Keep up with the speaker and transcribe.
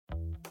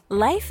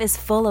Life is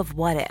full of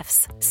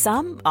what-ifs.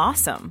 Some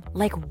awesome,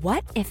 like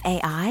what if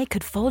AI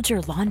could fold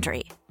your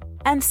laundry?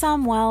 And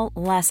some, well,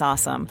 less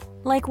awesome,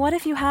 like what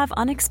if you have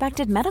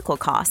unexpected medical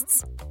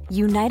costs?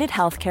 United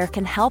Healthcare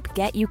can help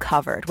get you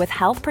covered with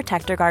Health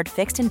Protector Guard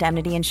fixed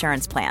indemnity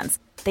insurance plans.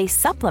 They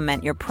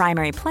supplement your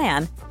primary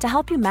plan to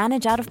help you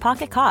manage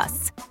out-of-pocket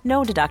costs.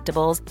 No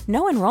deductibles,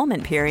 no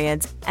enrollment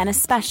periods, and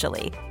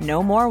especially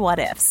no more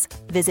what-ifs.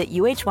 Visit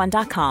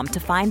uh1.com to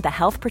find the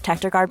Health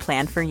Protector Guard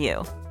plan for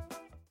you.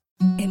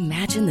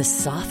 Imagine the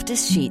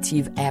softest sheets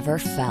you've ever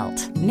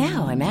felt.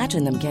 Now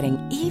imagine them getting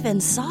even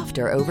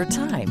softer over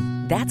time.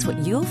 That's what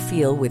you'll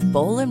feel with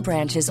Boll &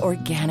 Branch's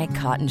organic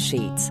cotton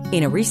sheets.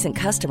 In a recent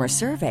customer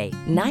survey,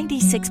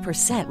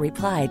 96%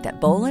 replied that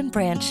Boll &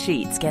 Branch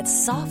sheets get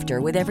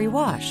softer with every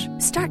wash.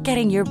 Start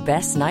getting your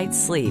best night's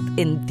sleep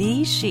in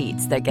these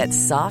sheets that get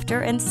softer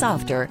and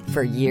softer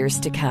for years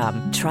to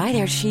come. Try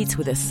their sheets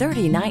with a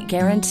 30-night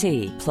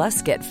guarantee.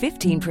 Plus, get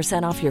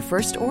 15% off your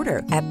first order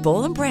at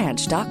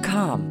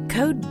bollandbranch.com.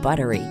 Code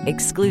BUTTERY.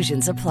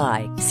 Exclusions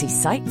apply. See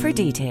site for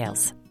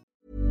details.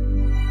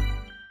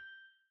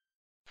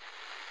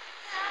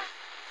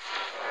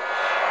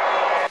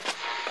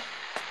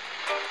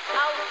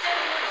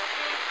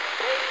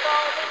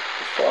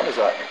 What is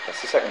that?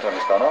 That's the second time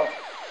it's gone off.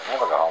 They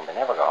never go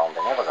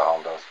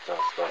home, those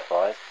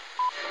boys.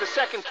 The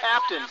second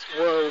captain's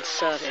World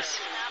Service.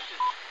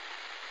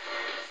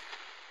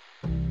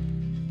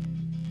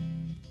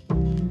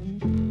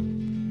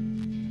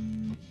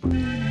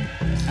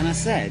 And I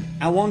said,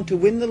 I want to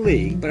win the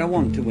league, but I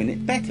want to win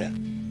it better.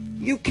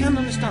 You can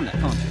understand that,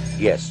 can't you?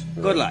 Yes.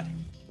 Good lad.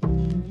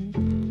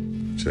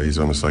 So he's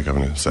almost like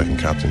having a second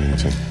captain in the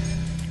team.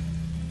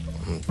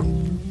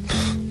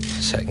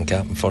 Second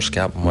captain, first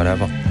captain,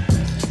 whatever.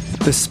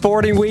 The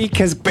sporting week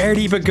has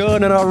barely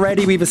begun and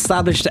already we've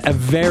established a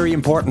very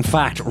important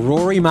fact.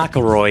 Rory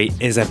McIlroy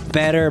is a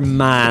better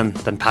man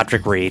than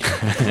Patrick Reed.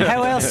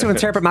 How else to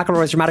interpret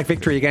McIlroy's dramatic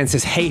victory against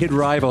his hated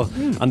rival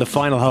on the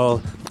final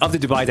hole of the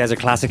Dubai Desert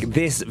Classic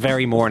this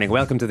very morning?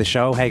 Welcome to the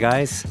show. Hey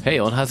guys. Hey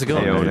Owen, how's it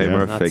going? Hey Owen, hey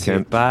Murph. Not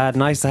too bad.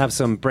 Nice to have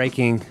some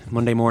breaking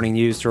Monday morning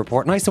news to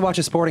report. Nice to watch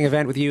a sporting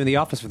event with you in the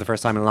office for the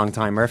first time in a long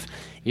time, Murph.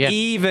 Yeah.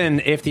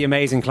 Even if the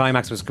amazing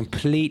climax was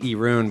completely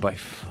ruined by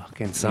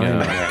fucking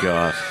Simon. Oh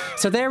God.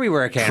 So there we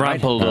were, Ken.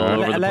 Trampled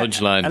all over the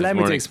punchline. Allow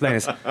me to explain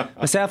this.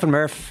 Myself and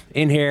Murph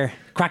in here,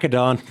 crack of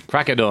dawn,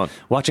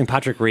 watching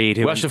Patrick Reed.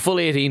 We watched the full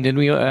 18, didn't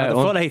we? The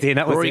full 18,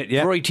 that was Rory, it,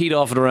 yeah. Rory teed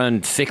off at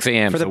around 6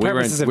 a.m. For the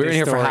purposes of we were in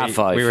here for story, half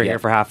five. We were yeah. here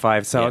for half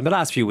five. So Yeah. in the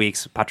last few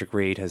weeks, Patrick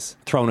Reed has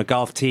thrown a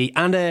golf tee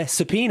and a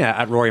subpoena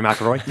at Rory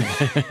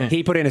McIlroy.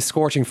 He put in a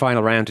scorching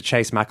final round to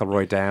chase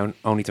McIlroy down,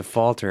 only to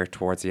falter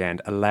towards the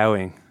end,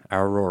 allowing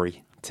our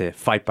Rory to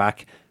fight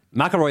back.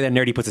 McIlroy then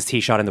nearly puts his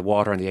tee shot in the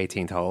water on the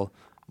 18th hole,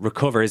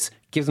 recovers,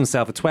 gives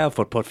himself a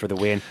 12-foot putt for the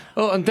win.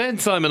 Oh, and then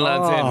Simon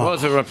lands in. What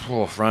was it? Round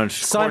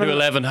quarter to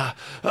 11. Oh,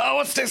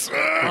 what's this? We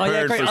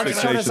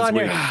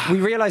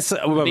realised...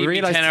 We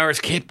realised 10 hours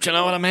kipped, you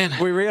know what I mean?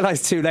 We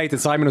realised too late that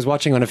Simon was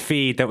watching on a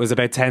feed that was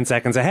about 10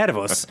 seconds ahead of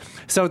us.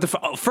 So the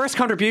first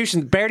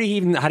contribution, barely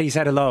even had he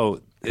said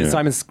hello,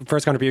 Simon's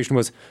first contribution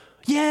was...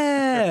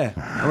 Yeah,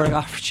 and we're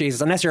like, oh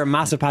Jesus! Unless you're a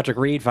massive Patrick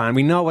Reed fan,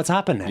 we know what's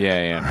happening.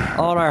 Yeah.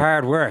 All our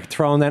hard work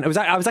thrown then.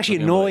 I was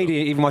actually annoyed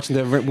even watching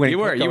the winning. You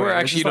were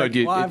actually,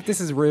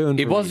 this is ruined.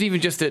 It wasn't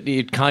even just that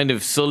it kind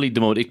of sullied the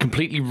moment; it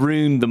completely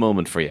ruined the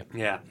moment for you.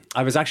 Yeah,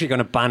 I was actually going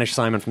to banish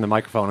Simon from the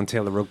microphone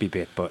until the rugby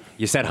bit, but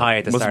you said hi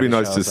at the Must start. be of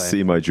the nice show, to so.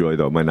 see my joy,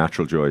 though, my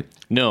natural joy.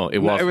 No, it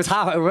wasn't. It was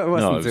half. It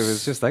wasn't. No, it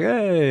was just like,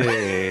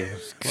 hey.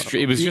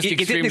 It was just you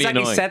didn't extremely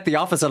exactly annoying. set the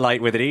office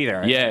alight with it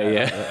either.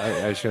 Yeah.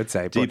 I should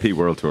say. But DP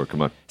World Tour,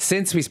 come on.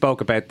 since we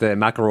spoke about the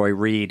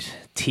McIlroy-Reed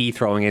tee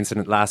throwing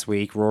incident last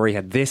week, Rory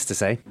had this to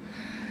say.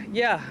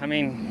 Yeah, I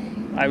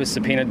mean, I was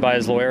subpoenaed by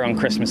his lawyer on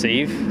Christmas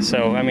Eve.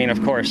 So, I mean,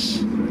 of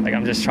course, like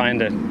I'm just trying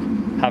to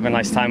have a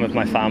nice time with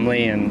my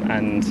family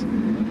and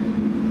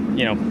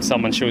you know,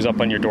 someone shows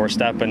up on your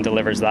doorstep and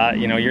delivers that,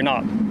 you know, you're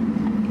not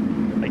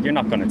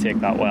going to take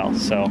that well.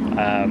 So,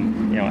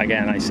 you know,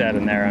 again, I said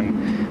in there,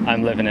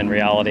 I'm living in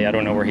reality. I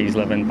don't know where he's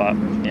living, but,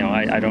 you know,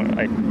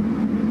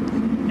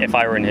 if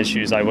I were in his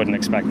shoes, I wouldn't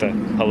expect a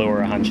hello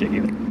or a handshake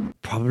either.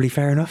 Probably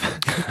fair enough.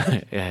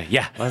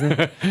 Yeah, wasn't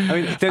it?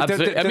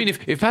 I mean,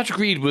 if Patrick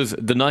Reed was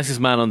the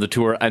nicest man on the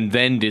tour and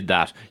then did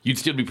that, you'd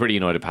still be pretty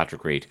annoyed at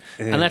Patrick Reed.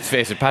 And let's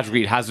face it, Patrick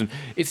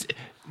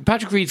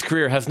Reed's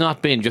career has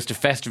not been just a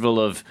festival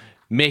of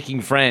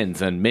making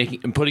friends and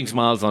putting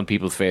smiles on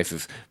people's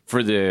faces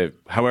for the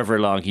however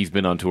long he's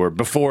been on tour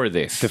before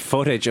this. The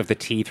footage of the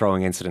tea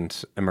throwing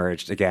incident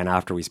emerged again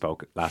after we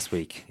spoke last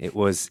week. It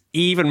was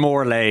even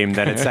more lame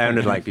than it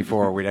sounded like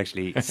before we'd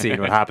actually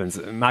seen what happens.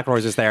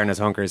 McIlroy's just there in his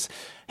hunkers.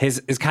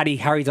 His caddy,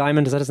 Harry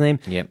Diamond, is that his name?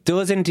 Yeah.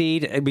 Does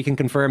indeed, we can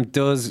confirm,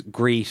 does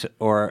greet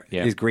or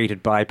is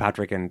greeted by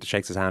Patrick and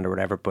shakes his hand or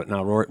whatever. But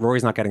no,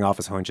 Rory's not getting off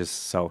his hunches.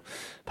 So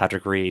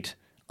Patrick Reed,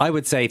 I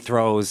would say,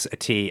 throws a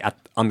tee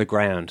on the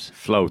ground.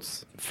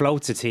 Floats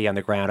a tee on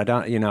the ground. I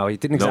don't, he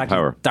didn't exactly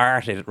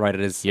dart it right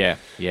at his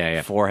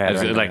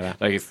forehead. Like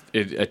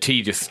a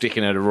tee just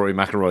sticking out of Rory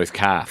McIlroy's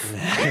calf.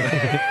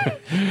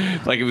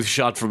 like it was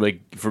shot from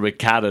a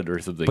cannon or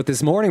something. But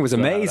this morning was So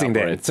amazing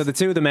then. elaborate. So the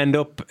two of them end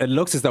up, it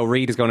looks as though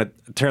Reid is going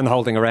to turn the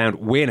whole thing around,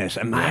 win it.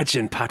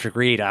 Imagine Patrick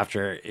Reid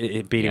after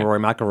beating Rory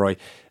McIlroy.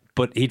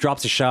 But he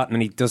drops a shot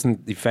and he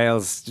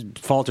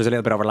falters a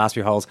little bit over the last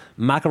few holes.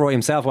 McIlroy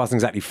himself wasn't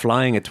exactly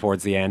flying it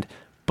towards the end,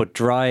 but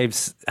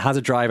has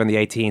a drive on the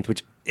 18th,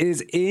 which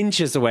is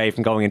inches away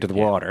from going into the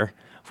water,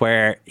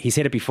 where he's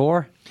hit it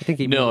before. I think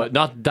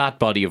not that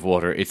body of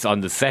water. It's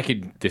on the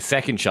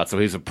second shot. So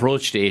he's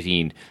approached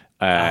 18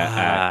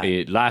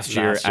 last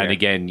year, and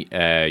again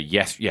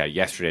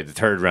yesterday. The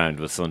third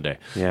round was Sunday.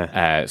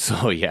 I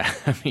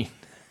mean,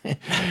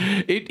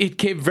 it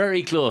came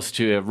very close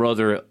to a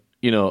rather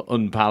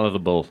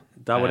unpalatable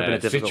that would have been a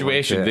difficult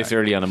situation this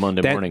early on a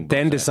Monday morning.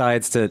 Then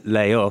decides to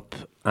lay up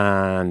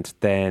and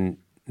then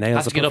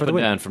nails has to get up and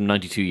down from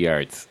 92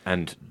 yards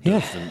and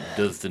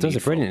does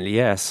it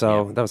brilliantly.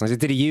 So that was nice.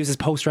 Did he use his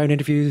post-round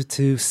interview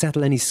to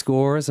settle any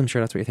scores? I'm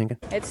sure that's what you're thinking.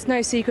 It's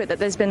no secret that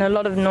there's been a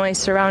lot of noise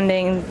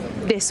surrounding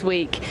this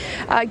week.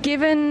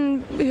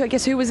 Given, I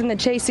guess, who was in the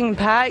chasing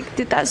pack,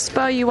 did that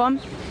spur you on?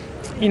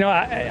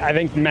 I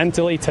think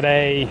mentally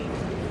today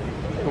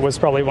was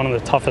probably one of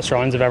the toughest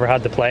rounds I've ever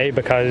had to play,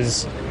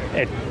 because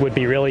it would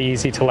be really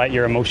easy to let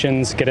your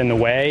emotions get in the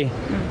way,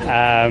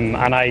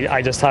 and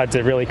I just had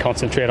to really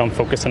concentrate on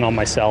focusing on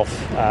myself,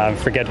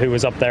 forget who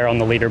was up there on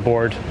the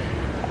leaderboard,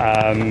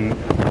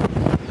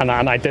 and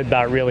I did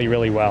that really,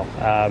 really well.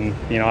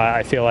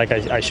 I feel like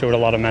I showed a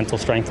lot of mental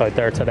strength out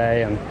there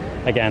today, and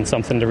again,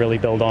 something to really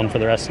build on for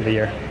the rest of the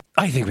year.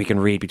 I think we can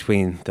read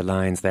between the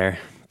lines there,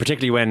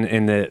 particularly when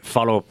in the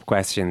follow-up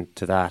question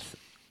to that,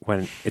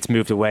 when it's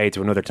moved away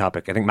to another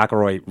topic. I think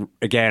McIlroy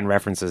again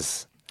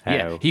references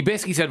he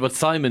basically said what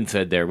Simon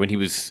said there when he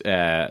was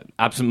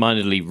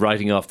absentmindedly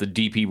writing off the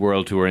DP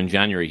World Tour in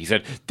January. He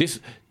said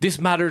this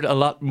mattered a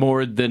lot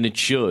more than it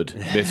should.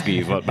 Basically,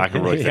 is what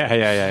McIlroy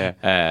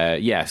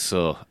said.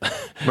 So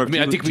Murph,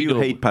 I think do you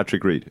hate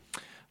Patrick Reid?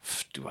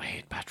 Do I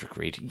hate Patrick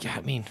Reid? Yeah,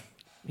 I mean,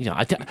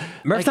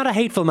 Murph's not a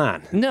hateful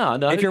man. No.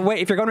 If you're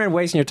going around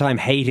wasting your time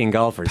hating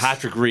golfers,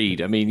 Patrick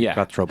Reid. I mean,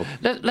 got trouble.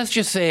 Let's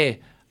just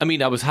say, I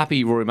mean, I was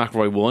happy Rory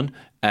McIlroy won.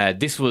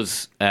 This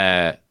was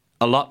a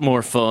lot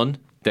more fun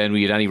than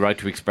we had any right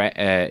to expect.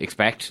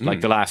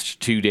 Like the last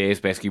 2 days,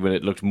 basically, when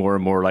it looked more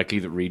and more likely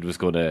that Reid was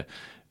going to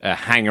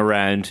hang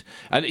around.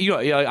 And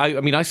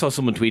I saw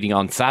someone tweeting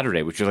on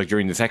Saturday, which was like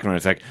during the second round.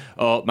 It's like,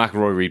 oh,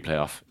 McIlroy Reid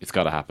playoff, it's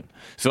got to happen.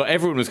 So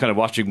everyone was kind of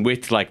watching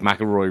with like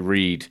McIlroy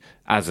Reid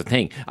as a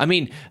thing. I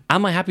mean,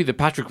 am I happy that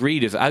Patrick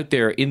Reid is out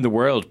there in the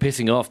world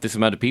pissing off this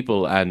amount of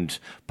people and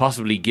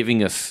possibly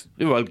giving us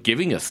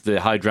the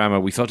high drama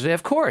we saw today?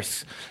 Of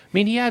course. I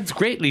mean, he adds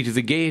greatly to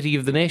the gaiety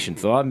of the nation.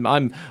 So I'm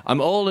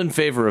all in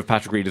favour of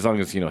Patrick Reid, as long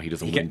as he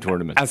doesn't win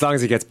tournaments. As long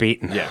as he gets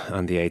beaten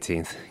on the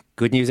 18th.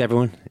 Good news,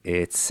 everyone.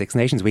 It's Six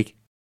Nations Week.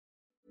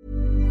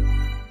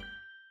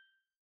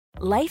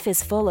 Life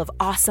is full of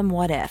awesome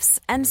what-ifs,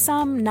 and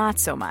some not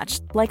so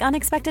much, like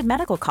unexpected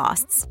medical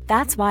costs.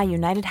 That's why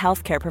United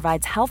Healthcare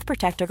provides Health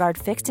Protector Guard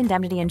fixed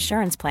indemnity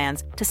insurance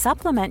plans to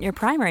supplement your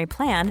primary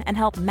plan and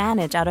help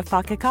manage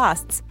out-of-pocket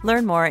costs.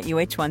 Learn more at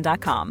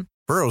uh1.com.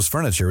 Burrow's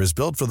furniture is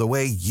built for the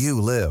way you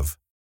live.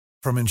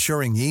 From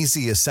ensuring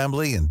easy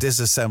assembly and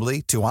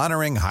disassembly to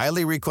honoring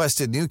highly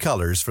requested new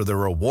colors for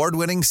their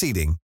award-winning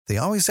seating, they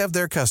always have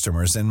their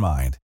customers in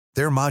mind.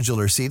 Their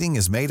modular seating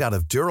is made out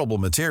of durable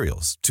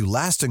materials to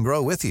last and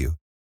grow with you.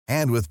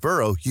 And with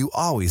Burrow, you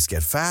always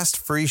get fast,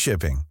 free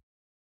shipping.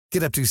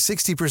 Get up to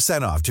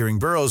 60% off during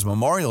Burrow's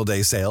Memorial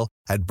Day sale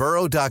at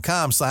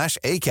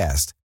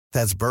burrow.com/ACAST.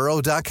 That's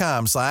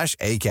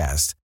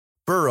burrow.com/ACAST.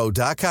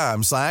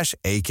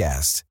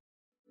 burrow.com/ACAST.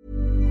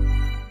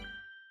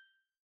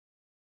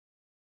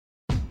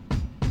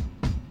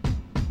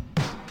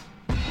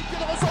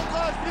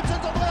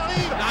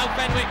 Now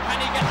Fenwick, can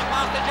he get the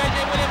pass to JJ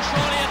Williams?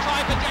 Surely a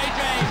try for JJ.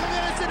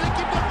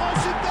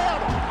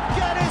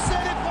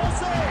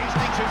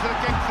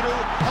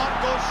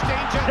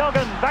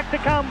 Duggan, back to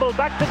Campbell,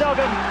 back to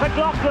Duggan,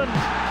 McLaughlin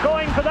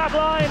going for that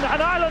line,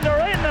 and Ireland are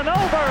in and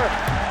over.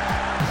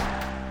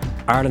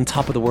 Ireland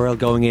top of the world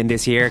going in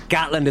this year.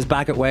 Gatland is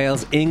back at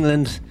Wales.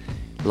 England,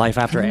 life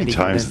after How many Eddie.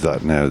 times is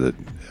that now?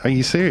 Are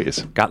you serious?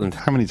 Gatland.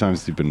 How many times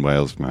have you been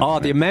Wales, man? Oh,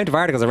 the amount of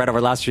articles I read over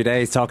the last few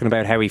days talking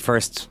about how he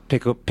first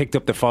picked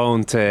up the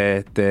phone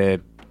to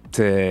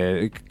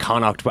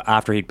Connacht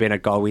after he'd been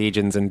at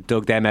Galwegians and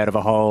dug them out of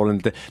a hole,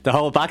 and the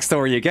whole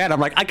backstory you get. I'm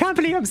like, I can't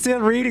believe I'm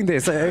still reading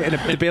this in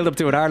the build up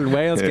to an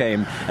Ireland-Wales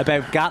game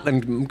about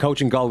Gatland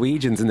coaching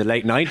Galwegians in the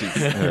late 90s.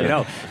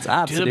 It's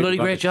absolutely did a bloody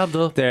great job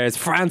though. There's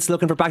France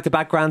looking for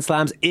back-to-back Grand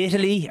Slams.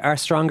 Italy are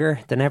stronger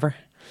than ever.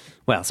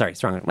 Well,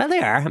 stronger. Well, they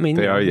are. I mean,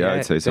 they are. Yeah,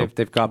 I'd say so.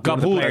 They've got one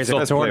of the players in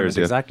the tournament.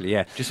 Exactly.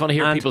 Yeah. Just want to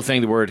hear people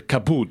saying the word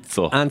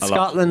capuzzo. And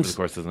Scotland, of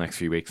course, for the next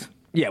few weeks.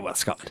 Yeah, well,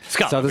 Scotland.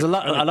 So there's a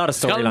lot of storylines.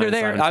 Scotland are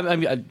there. I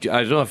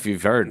don't know if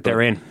you've heard.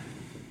 They're in.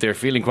 they're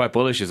feeling quite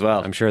bullish as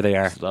well. I'm sure they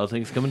are. A lot of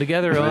things coming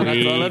together. That's all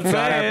I'm We've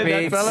got our saying.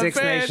 big That's all I'm Six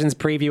saying. Nations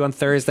preview on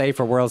Thursday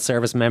for World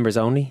Service members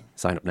only.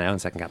 Sign up now on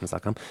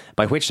secondcaptains.com.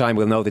 By which time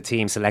we'll know the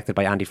team selected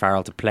by Andy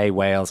Farrell to play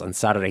Wales on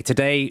Saturday.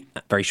 Today,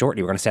 very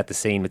shortly, we're going to set the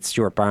scene with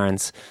Stuart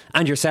Barnes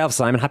and yourself,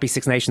 Simon. Happy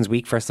Six Nations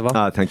week, first of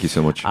all. Thank you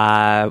so much.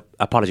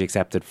 Apology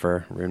accepted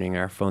for ruining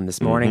our fun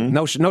this morning.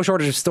 No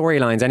shortage of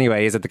storylines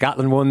anyway. Is it the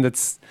Gatlin one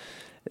that's...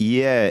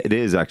 Yeah, it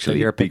is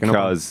actually,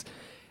 because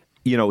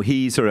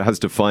he sort of has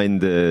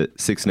defined the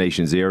Six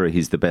Nations era.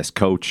 He's the best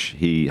coach.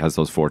 He has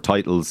those 4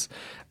 titles,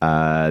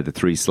 the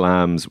 3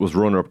 slams, was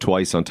runner-up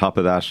twice on top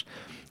of that.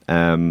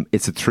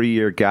 It's a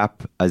 3-year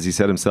gap. As he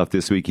said himself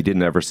this week, he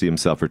didn't ever see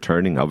himself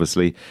returning,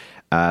 obviously.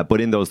 But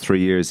in those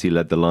 3 years, he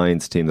led the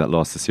Lions team that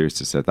lost the series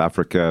to South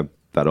Africa,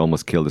 that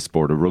almost killed the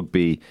sport of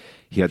rugby.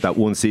 He had that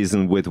one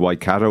season with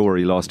Waikato where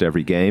he lost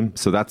every game.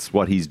 So that's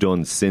what he's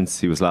done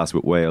since he was last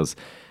with Wales.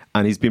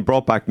 And he's been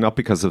brought back not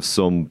because of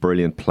some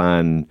brilliant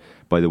plan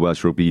by the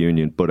Welsh Rugby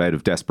Union, but out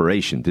of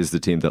desperation. This is the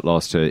team that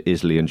lost to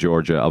Italy and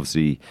Georgia,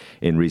 obviously,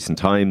 in recent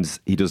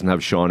times. He doesn't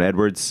have Sean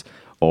Edwards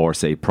or,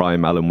 say,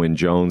 prime Alan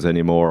Wynne-Jones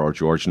anymore, or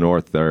George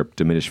North. They're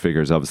diminished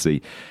figures,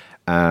 obviously.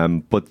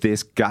 But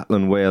this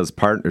Gatlin-Wales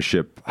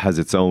partnership has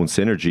its own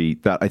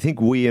synergy that I think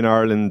we in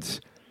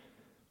Ireland,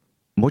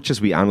 much as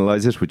we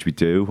analyse it, which we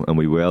do, and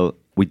we will,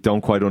 we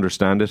don't quite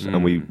understand it,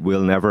 and we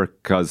will never,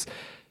 because...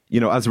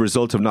 as a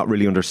result of not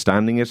really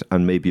understanding it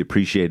and maybe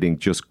appreciating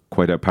just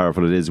quite how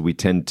powerful it is, we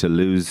tend to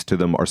lose to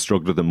them or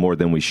struggle to them more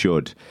than we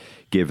should,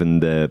 given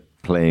the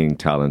playing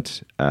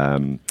talent.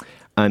 And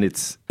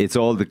it's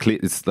all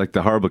it's like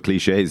the horrible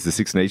cliches, the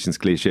Six Nations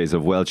cliches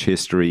of Welsh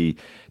history,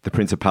 the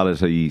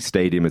Principality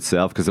Stadium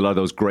itself, because a lot of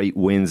those great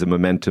wins and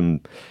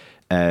momentum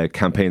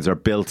campaigns are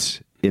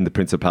built in the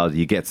Principality.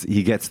 He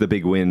gets the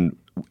big win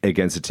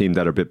against a team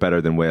that are a bit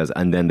better than Wales,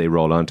 and then they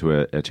roll onto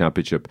a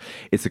championship.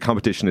 It's the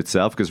competition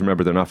itself, because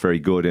remember, they're not very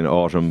good in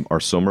autumn or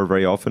summer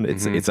very often.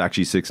 It's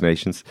actually Six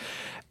Nations.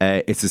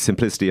 It's the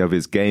simplicity of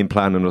his game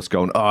plan and us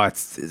going,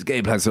 his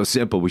game plan's so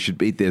simple, we should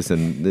beat this,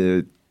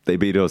 and they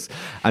beat us.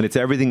 And it's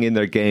everything in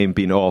their game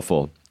being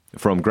awful,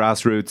 from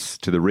grassroots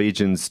to the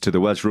regions to the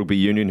Welsh Rugby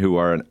Union, who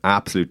are an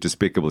absolute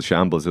despicable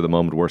shambles at the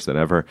moment, worse than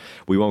ever.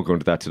 We won't go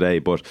into that today,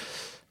 but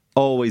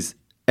always...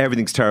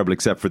 everything's terrible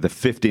except for the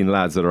 15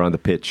 lads that are on the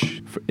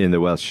pitch in the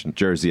Welsh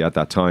jersey at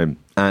that time.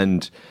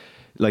 And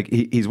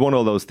he's won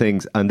all those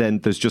things. And then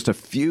there's just a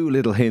few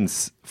little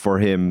hints for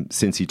him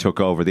since he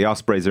took over. The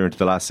Ospreys are into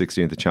the last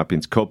 16 of the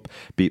Champions Cup,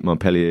 beat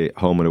Montpellier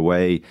home and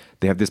away.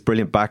 They have this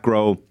brilliant back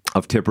row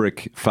of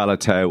Tipperick,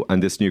 Falatau,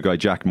 and this new guy,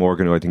 Jack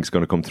Morgan, who I think is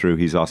going to come through.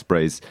 He's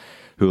Ospreys,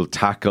 who'll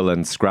tackle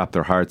and scrap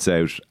their hearts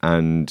out.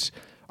 And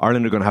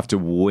Ireland are going to have to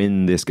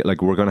win this.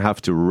 We're going to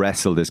have to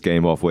wrestle this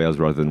game off Wales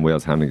rather than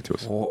Wales handing it to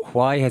us.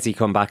 Why has he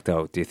come back,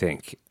 though, do you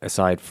think?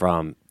 Aside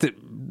from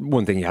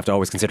one thing you have to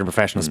always consider in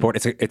professional sport,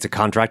 it's a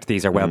contract.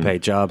 These are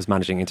well-paid jobs,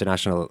 managing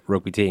international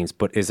rugby teams.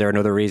 But is there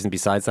another reason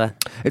besides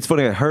that? It's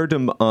funny, I heard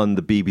him on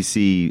the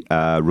BBC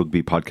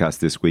rugby podcast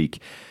this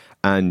week.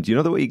 And you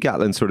know the way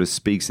Gatlin sort of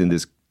speaks in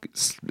this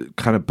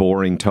kind of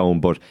boring tone,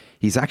 but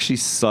he's actually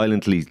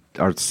silently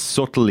or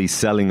subtly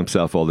selling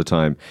himself all the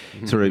time,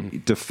 sort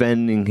of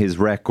defending his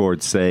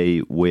record,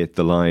 say, with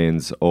the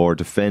Lions, or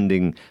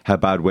defending how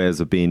bad Wales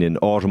have been in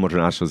autumn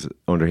internationals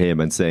under him,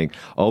 and saying,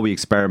 we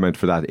experiment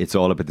for that, it's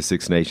all about the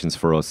Six Nations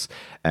for us,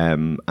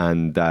 and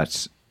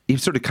that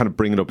he's sort of kind of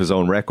bringing up his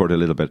own record a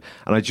little bit.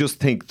 And I just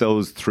think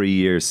those 3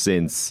 years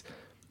since,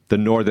 the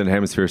Northern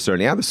Hemisphere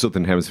certainly, and the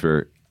Southern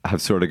Hemisphere,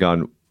 have sort of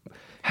gone,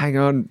 hang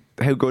on,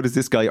 how good is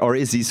this guy? Or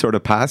is he sort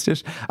of past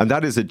it? And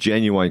that is a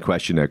genuine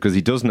question now, because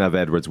he doesn't have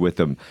Edwards with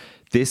him.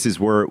 This is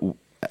where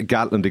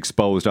Gatland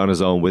exposed on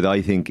his own with,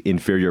 I think,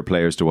 inferior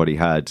players to what he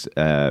had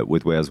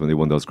with Wales when they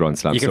won those Grand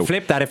Slams. You can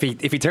flip that if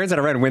he turns it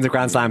around and wins a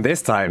Grand Slam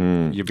this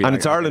time. You'd be and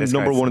it's Ireland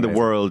number one in the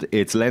world.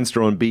 It's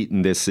Leinster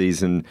unbeaten this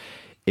season.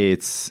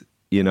 It's,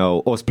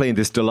 us playing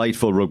this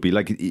delightful rugby.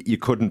 You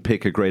couldn't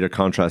pick a greater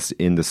contrast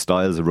in the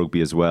styles of rugby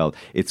as well.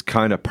 It's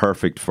kind of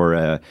perfect for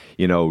Jose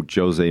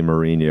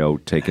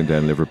Mourinho taking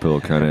down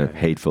Liverpool, kind of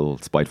hateful,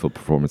 spiteful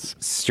performance.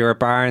 Stuart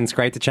Barnes,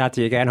 great to chat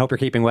to you again. Hope you're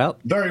keeping well.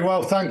 Very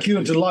well, thank you,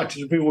 and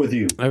delighted to be with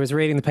you. I was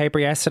reading the paper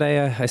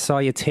yesterday. I saw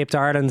you tipped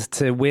Ireland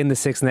to win the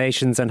Six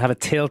Nations and have a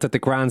tilt at the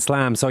Grand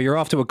Slam. So you're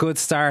off to a good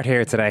start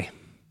here today.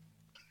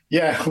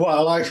 Yeah,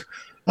 well,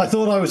 I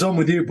thought I was on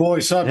with you,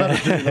 boys, so I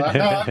better do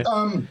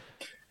that.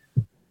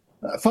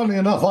 Funnily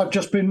enough, I've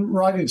just been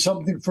writing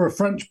something for a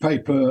French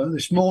paper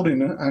this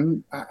morning,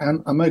 and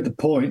I made the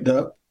point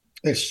that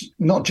it's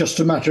not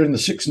just a matter in the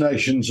Six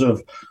Nations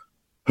of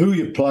who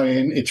you're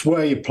playing, it's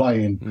where you're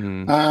playing.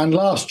 And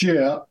last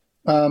year,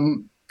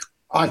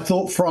 I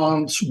thought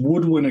France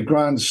would win a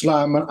Grand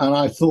Slam, and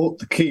I thought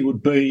the key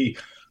would be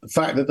the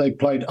fact that they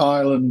played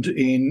Ireland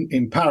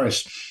in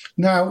Paris.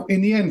 Now,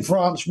 in the end,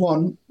 France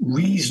won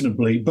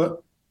reasonably,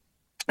 but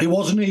it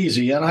wasn't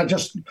easy, and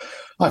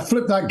I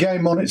flipped that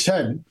game on its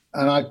head,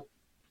 and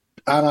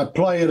I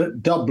play it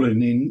at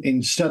Dublin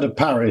instead of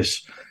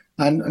Paris,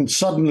 and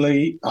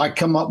suddenly I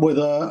come up with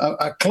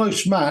a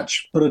close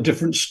match but a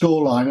different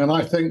scoreline, and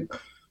I think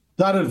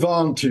that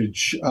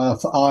advantage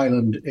for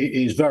Ireland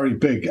is very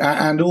big.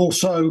 And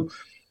also,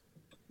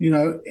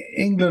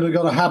 England have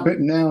got a habit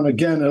now and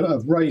again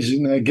of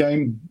raising their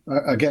game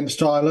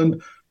against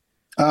Ireland.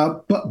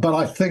 But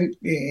I think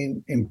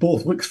in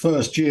Borthwick's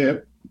first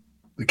year,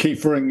 the key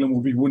for England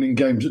will be winning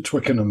games at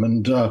Twickenham.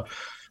 And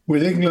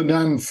with England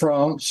and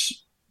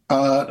France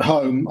at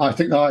home, I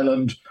think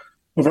Ireland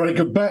a very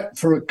good bet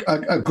for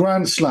a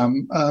Grand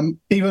Slam,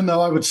 even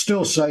though I would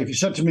still say, if you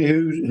said to me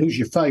who's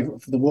your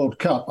favourite for the World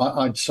Cup,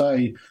 I'd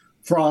say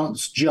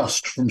France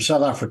just from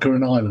South Africa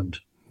and Ireland.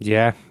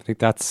 Yeah, I think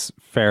that's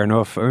fair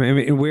enough. I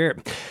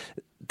mean,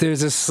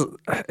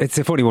 it's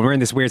a funny one. We're in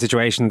this weird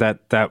situation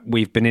that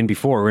we've been in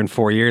before. We're in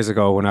 4 years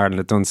ago when Ireland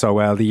had done so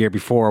well the year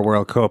before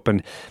World Cup,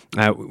 and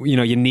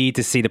you need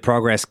to see the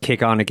progress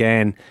kick on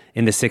again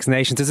in the Six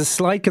Nations. There's a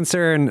slight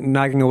concern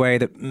nagging away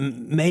that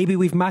maybe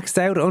we've maxed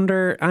out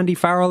under Andy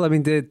Farrell. I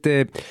mean,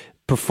 the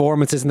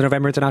performances in the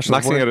November International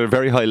maxing out at a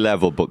very high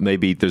level, but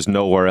maybe there's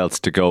nowhere else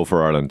to go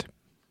for Ireland.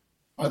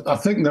 I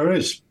think there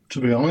is, to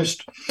be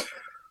honest,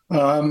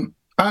 and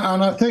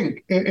I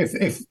think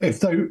if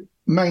they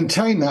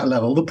maintain that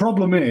level, the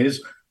problem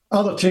is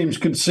other teams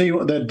can see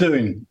what they're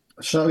doing,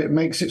 so it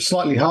makes it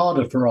slightly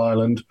harder for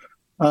Ireland.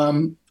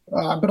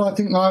 But I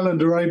think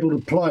Ireland are able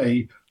to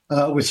play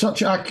with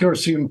such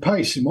accuracy and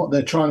pace in what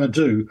they're trying to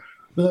do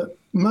that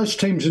most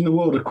teams in the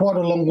world are quite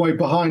a long way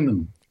behind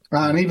them.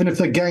 And even if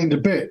they gained a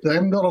bit, they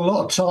haven't got a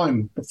lot of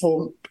time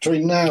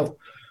between now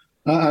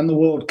and the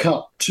World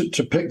Cup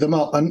to pick them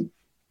up. And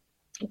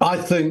I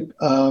think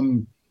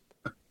that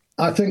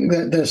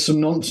there's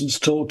some nonsense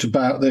talked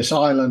about this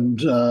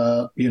Ireland,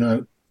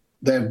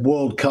 their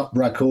World Cup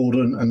record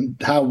and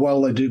how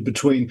well they do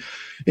between.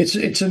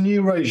 It's a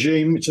new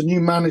regime, it's a new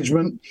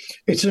management,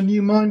 it's a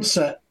new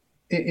mindset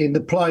in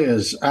the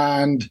players,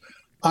 and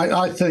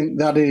I think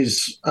that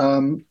is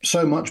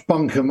so much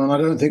bunkum, and I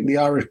don't think the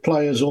Irish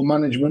players or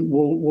management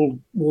will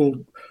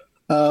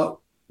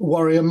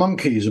worry a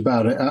monkeys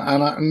about it,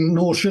 and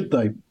nor should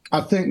they.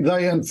 I think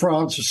they and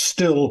France are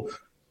still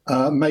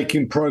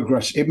making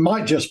progress. It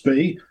might just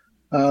be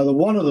the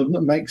one of them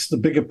that makes the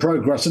bigger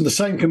progress, and the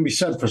same can be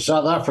said for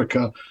South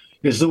Africa,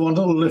 is the one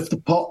that will lift the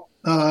pot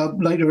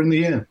later in the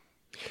year.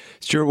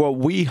 Stuart, what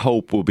we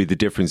hope will be the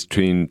difference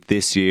between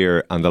this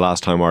year and the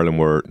last time Ireland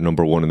were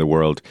number one in the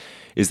world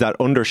is that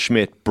under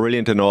Schmidt,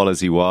 brilliant and all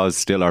as he was,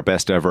 still our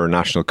best ever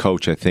national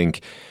coach, I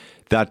think,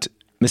 that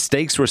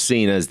mistakes were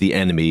seen as the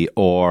enemy,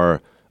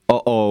 or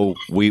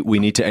we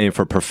need to aim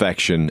for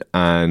perfection.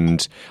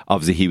 And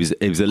obviously he was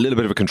a little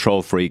bit of a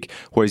control freak,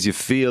 whereas you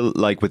feel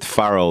like with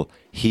Farrell,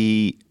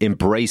 he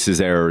embraces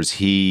errors.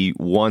 He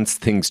wants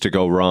things to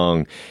go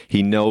wrong.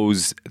 He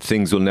knows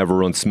things will never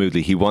run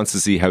smoothly. He wants to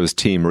see how his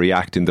team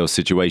react in those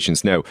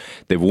situations. Now,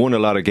 they've won a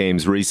lot of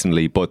games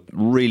recently, but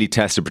really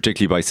tested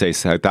particularly by, say,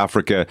 South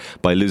Africa,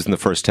 by losing the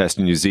first test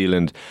in New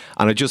Zealand.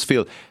 And I just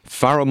feel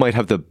Farrell might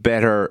have the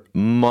better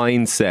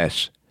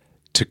mindset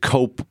to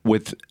cope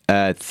with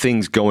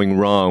things going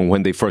wrong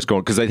when they first go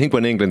on. Because I think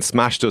when England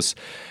smashed us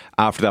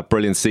after that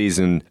brilliant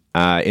season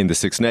in the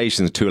Six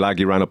Nations,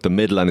 Tuilagi ran up the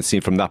middle, and it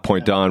seemed from that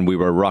point on we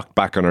were rocked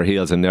back on our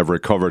heels and never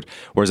recovered.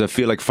 Whereas I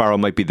feel like Farrell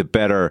might be the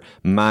better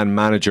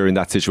man-manager in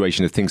that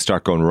situation if things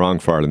start going wrong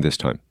for Ireland this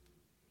time.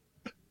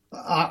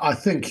 I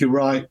think you're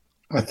right.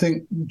 I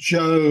think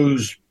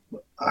Joe's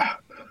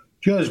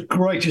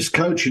greatest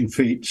coaching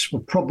feats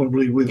were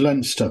probably with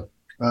Leinster,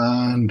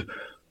 and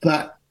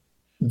that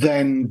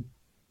then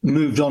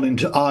moved on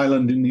into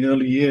Ireland in the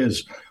early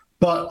years.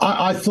 But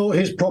I thought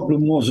his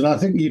problem was, and I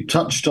think you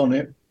touched on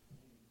it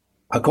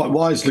quite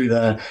wisely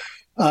there,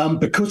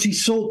 because he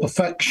sought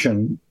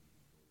perfection,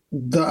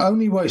 the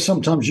only way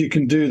sometimes you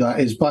can do that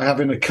is by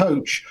having a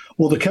coach,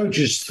 or the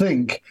coaches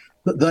think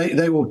that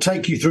they will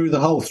take you through the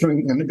whole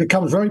thing, and it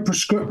becomes very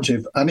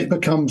prescriptive and it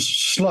becomes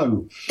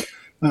slow.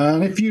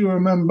 And if you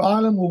remember,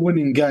 Ireland were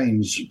winning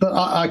games, but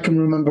I can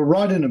remember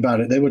writing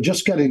about it. They were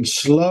just getting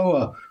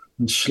slower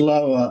and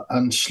slower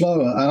and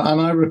slower. And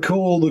I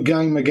recall the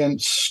game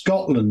against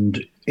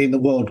Scotland in the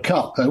World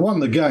Cup. They won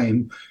the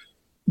game,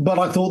 but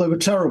I thought they were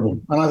terrible.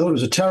 And I thought it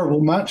was a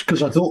terrible match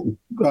because I thought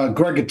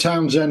Gregor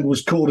Townsend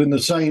was caught in the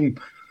same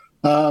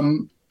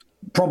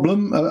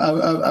problem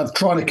of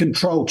trying to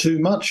control too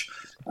much.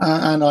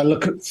 And I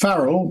look at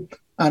Farrell,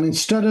 and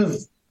instead of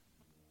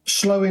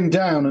slowing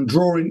down and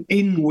drawing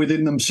in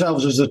within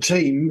themselves as a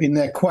team in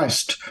their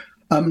quest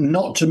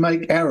not to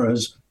make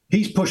errors,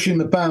 he's pushing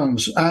the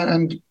bounds.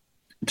 And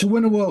to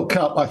win a World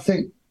Cup, I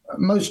think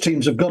most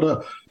teams have got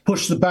to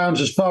push the bounds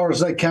as far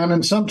as they can,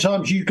 and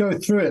sometimes you go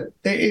through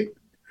it.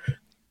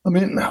 I've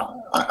been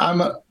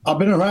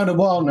around a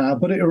while now,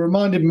 but it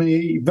reminded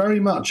me very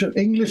much of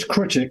English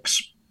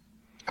critics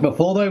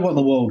before they won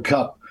the World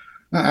Cup.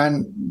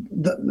 And,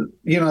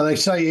 they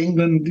say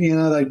England,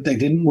 they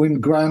didn't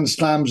win Grand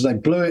Slams. They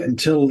blew it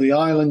until the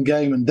Ireland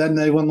game, and then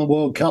they won the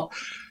World Cup.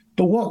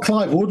 But what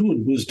Clive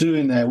Woodward was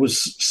doing there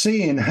was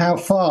seeing how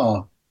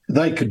far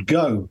they could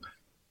go.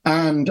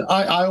 And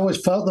I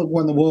always felt that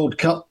when the World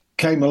Cup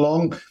came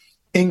along,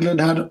 England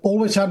had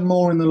always had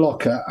more in the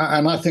locker.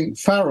 And I think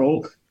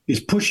Farrell is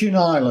pushing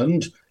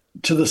Ireland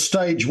to the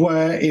stage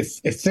where if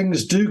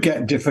things do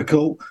get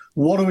difficult,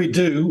 what do we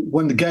do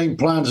when the game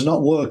plan's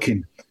not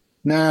working?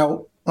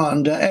 Now,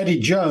 under Eddie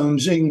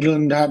Jones,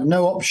 England had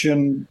no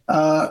option,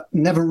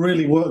 never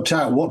really worked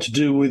out what to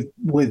do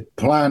with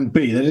plan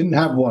B. They didn't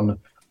have one.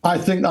 I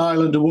think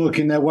Ireland are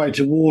working their way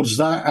towards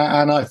that,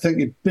 and I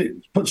think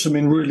it puts them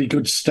in really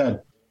good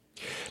stead.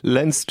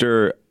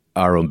 Leinster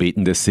are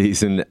unbeaten this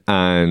season,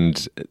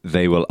 and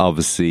they will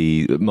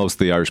obviously, most of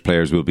the Irish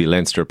players will be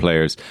Leinster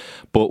players.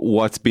 But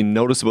what's been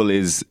noticeable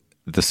is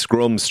the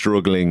scrum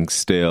struggling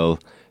still,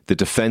 the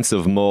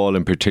defensive maul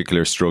in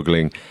particular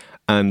struggling,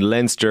 and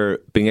Leinster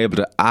being able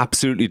to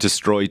absolutely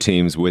destroy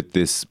teams with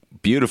this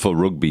beautiful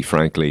rugby,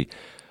 frankly,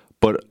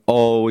 but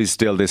always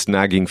still this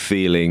nagging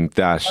feeling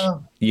that,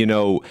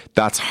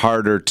 that's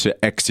harder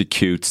to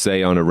execute,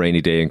 say, on a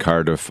rainy day in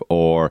Cardiff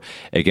or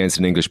against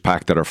an English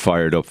pack that are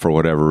fired up for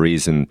whatever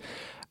reason.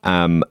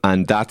 And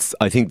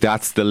I think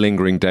that's the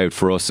lingering doubt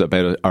for us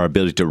about our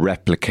ability to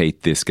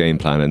replicate this game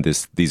plan and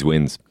these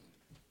wins.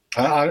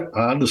 I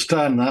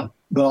understand that,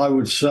 but I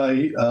would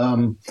say,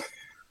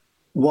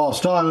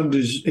 whilst Ireland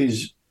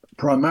is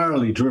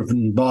primarily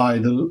driven by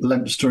the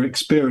Leinster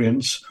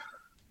experience,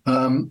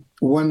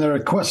 when there are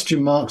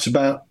question marks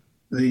about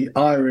the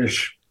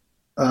Irish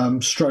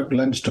stroke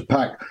Leinster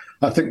pack,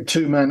 I think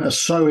two men are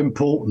so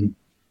important,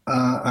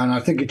 and I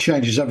think it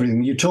changes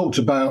everything. You talked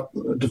about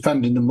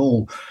defending them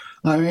all.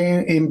 I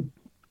mean,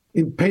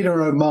 in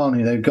Peter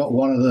O'Mahony, they've got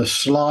one of the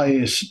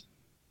slyest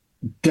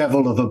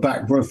devil of a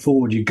back row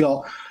forward you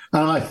got,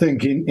 and I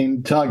think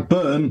in Tyke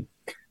Byrne,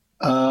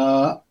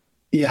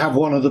 you have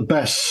one of the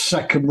best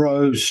second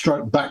row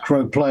stroke back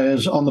row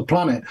players on the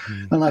planet.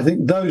 And I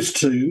think those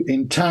two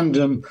in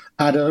tandem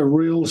add a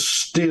real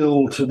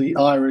steel to the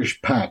Irish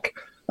pack.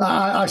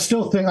 I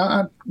still think,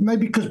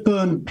 maybe because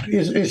Byrne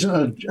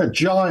isn't a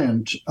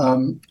giant,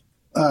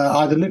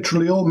 either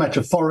literally or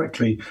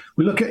metaphorically.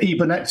 We look at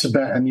Eben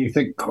Etzebeth and you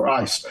think,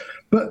 Christ.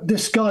 But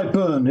this guy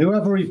Byrne,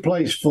 whoever he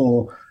plays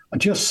for, I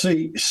just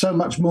see so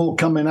much more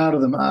coming out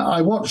of them.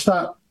 I watched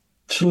that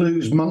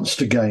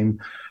Toulouse-Munster game,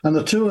 and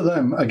the two of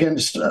them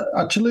against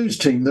a Toulouse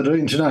team that are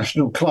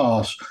international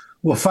class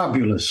were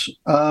fabulous.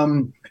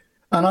 And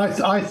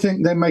I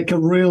think they make a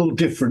real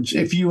difference.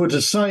 If you were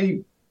to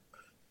say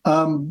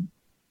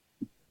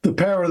the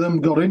pair of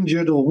them got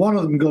injured or one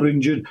of them got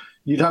injured,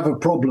 you'd have a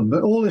problem.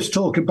 But all this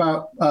talk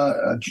about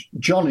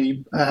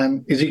Johnny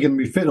and is he going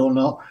to be fit or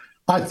not,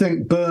 I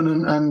think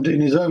Byrne and in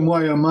his own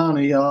way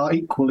O'Mahony are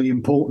equally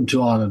important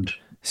to Ireland.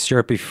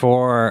 Stuart,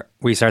 before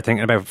we start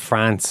thinking about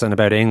France and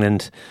about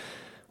England,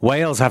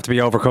 Wales have to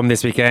be overcome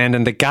this weekend,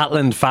 and the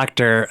Gatland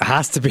factor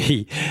has to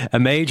be a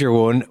major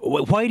one.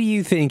 Why do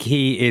you think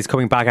he is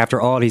coming back after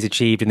all he's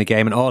achieved in the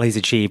game and all he's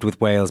achieved with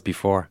Wales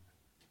before?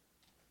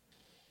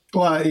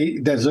 Well,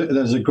 there's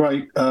a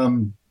great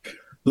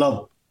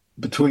love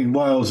between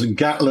Wales and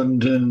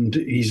Gatland, and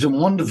he's done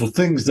wonderful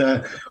things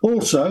there.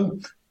 Also,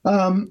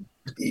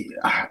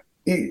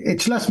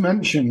 it's less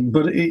mentioned,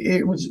 but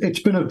it's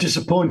been a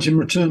disappointing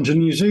return to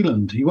New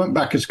Zealand. He went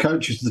back as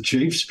coach of the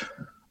Chiefs,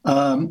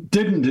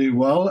 didn't do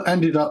well,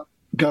 ended up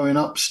going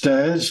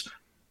upstairs.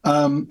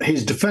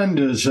 His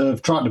defenders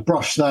have tried to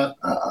brush that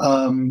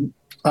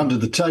under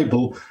the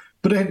table,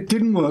 but it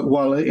didn't work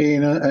well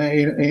in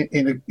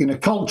a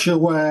culture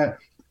where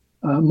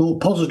more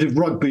positive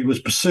rugby was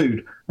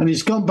pursued. And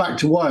he's gone back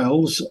to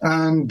Wales,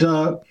 and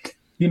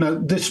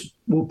this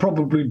will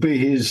probably be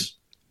his.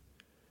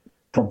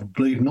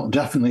 Probably, not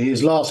definitely,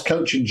 his last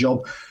coaching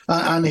job.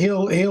 And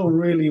he'll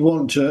really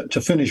want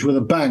to finish with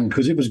a bang,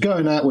 because it was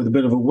going out with a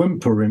bit of a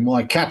whimper in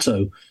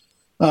Waikato.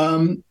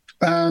 And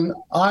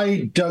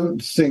I don't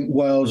think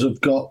Wales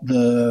have got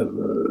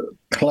the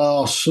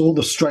class or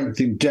the strength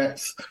in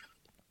depth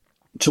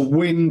to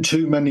win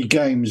too many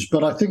games.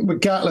 But I think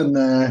with Gatland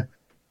there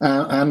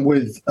and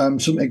with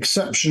some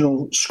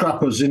exceptional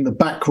scrappers in the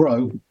back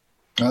row,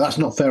 that's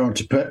not fair on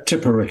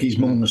Tipperick. He's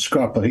more than a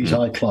scrapper. He's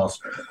high class.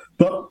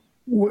 But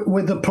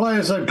with the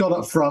players they've got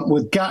up front,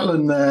 with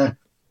Gatland there,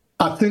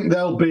 I think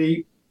they'll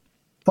be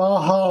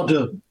far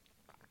harder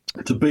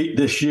to beat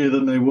this year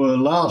than they were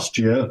last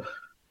year.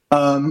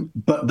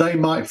 But they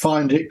might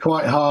find it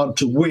quite hard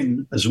to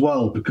win as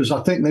well, because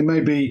I think they may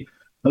be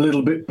a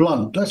little bit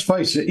blunt. Let's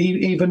face it,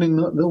 even in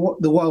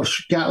the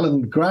Welsh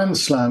Gatland Grand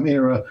Slam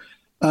era,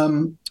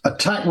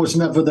 attack was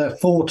never their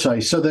forte.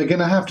 So they're going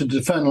to have to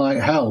defend like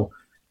hell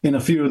in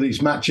a few of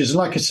these matches.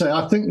 Like I say,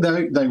 I think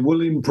they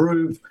will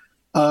improve.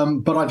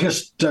 But I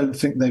just don't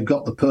think they've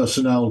got the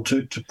personnel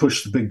to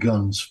push the big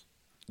guns.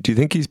 Do you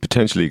think he's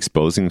potentially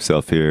exposing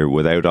himself here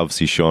without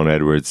obviously Sean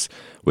Edwards,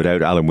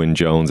 without Alan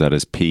Wynne-Jones at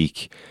his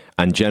peak,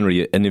 and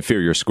generally an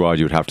inferior squad,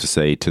 you would have to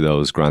say, to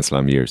those Grand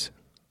Slam years?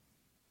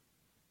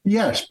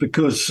 Yes,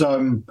 because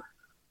sports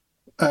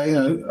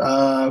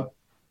are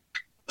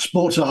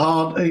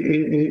hard.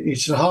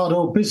 It's a hard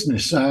old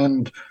business,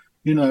 and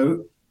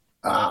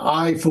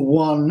I for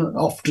one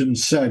often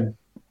said,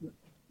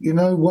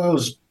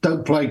 Wales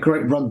don't play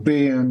great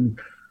rugby, and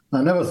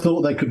I never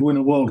thought they could win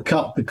a World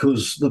Cup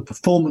because the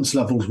performance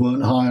levels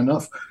weren't high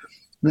enough.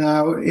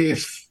 Now,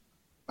 if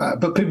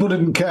but people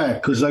didn't care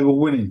because they were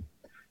winning.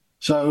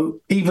 So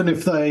even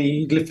if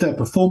they lift their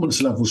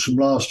performance levels from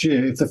last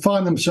year, if they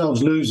find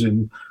themselves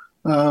losing,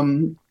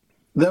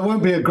 there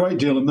won't be a great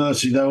deal of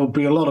mercy. There will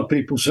be a lot of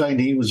people saying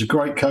he was a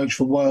great coach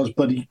for Wales,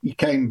 but he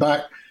came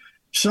back.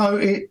 So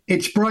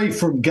it's brave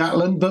from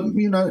Gatland, but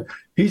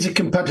he's a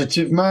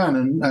competitive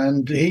man,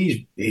 and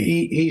he's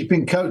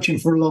been coaching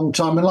for a long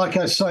time. And like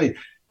I say,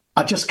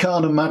 I just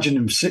can't imagine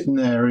him sitting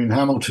there in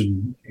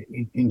Hamilton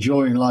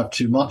enjoying life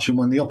too much. And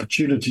when the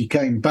opportunity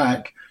came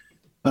back,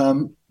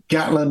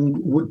 Gatland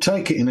would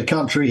take it in a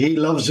country he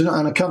loves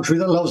and a country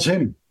that loves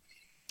him.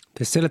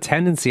 There's still a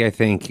tendency, I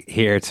think,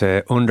 here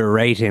to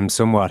underrate him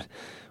somewhat,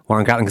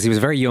 Warren Gatland, because he was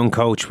a very young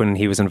coach when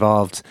he was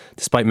involved,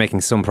 despite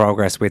making some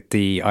progress with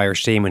the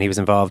Irish team when he was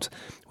involved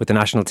with the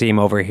national team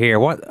over here.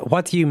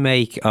 What do you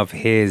make of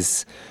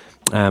his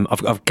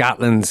of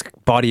Gatland's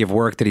body of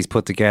work that he's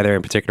put together,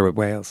 in particular with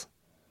Wales?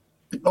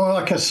 Well,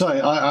 like I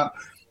say, I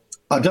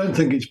don't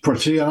think it's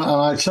pretty, and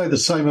I'd say the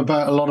same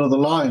about a lot of the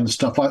Lions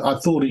stuff. I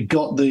thought he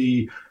got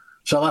the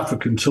South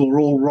African tour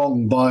all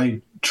wrong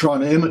by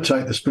trying to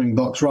imitate the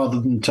Springboks rather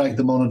than take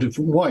them on a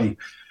different way.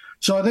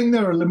 So I think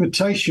there are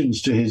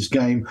limitations to his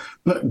game,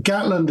 but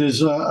Gatland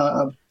is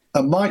a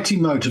mighty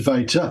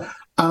motivator,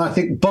 and I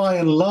think by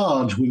and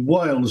large with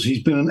Wales,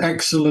 he's been an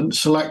excellent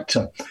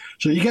selector.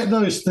 So you get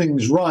those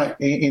things right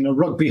in a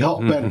rugby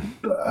hotbed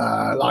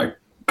like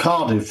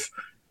Cardiff,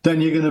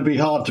 then you're going to be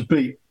hard to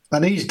beat.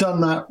 And he's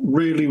done that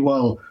really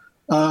well.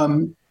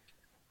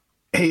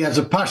 He has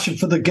a passion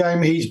for the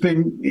game. He's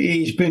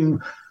done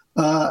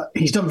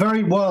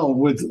very well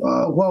with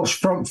Welsh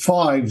front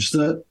fives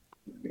that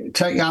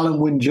take Alan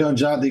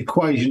Wynne-Jones out of the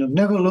equation. Have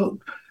never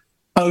looked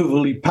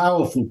overly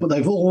powerful, but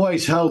they've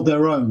always held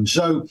their own.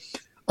 So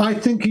I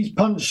think he's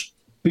punched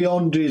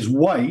beyond his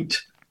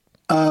weight,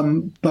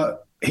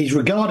 but he's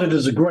regarded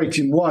as a great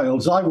in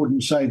Wales. I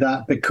wouldn't say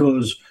that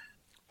because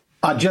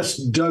I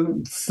just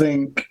don't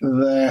think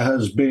there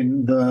has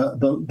been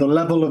the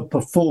level of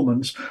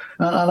performance.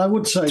 And I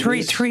would say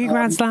three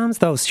Grand Slams,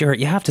 though, Stuart.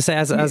 You have to say,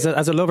 as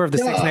a lover of the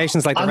Six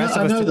Nations, like the rest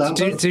of us,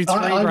 do three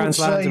Grand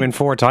Slams and win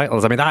 4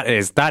 titles. I mean,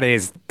 that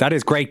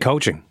is great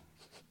coaching.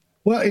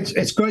 Well,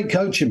 it's great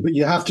coaching, but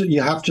you have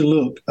to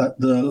look at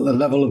the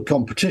level of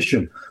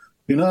competition.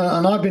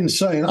 And I've been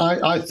saying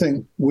I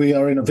think we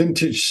are in a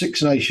vintage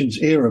Six Nations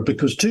era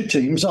because 2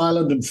 teams,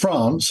 Ireland and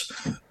France,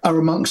 are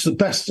amongst the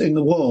best in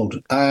the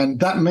world. And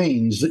that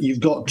means that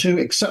you've got 2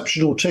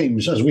 exceptional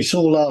teams, as we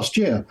saw last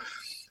year.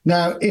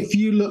 Now, if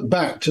you look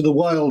back to the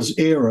Wales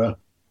era,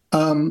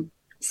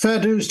 fair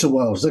dues to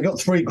Wales. They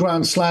got 3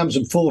 Grand Slams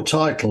and 4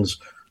 titles.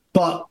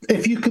 But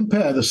if you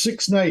compare the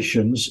Six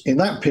Nations in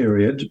that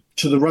period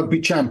to the Rugby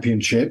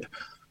Championship,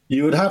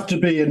 you would have to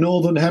be a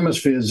Northern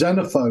Hemisphere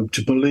xenophobe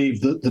to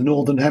believe that the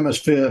Northern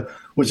Hemisphere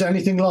was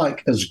anything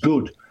like as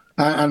good.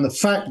 And the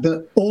fact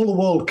that all the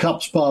World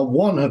Cups bar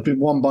one have been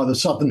won by the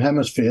Southern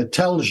Hemisphere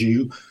tells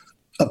you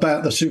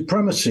about the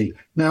supremacy.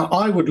 Now,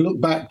 I would look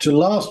back to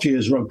last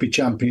year's Rugby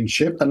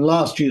Championship and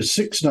last year's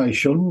Six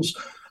Nations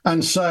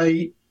and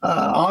say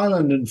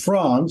Ireland and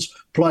France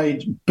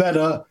played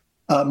better,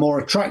 more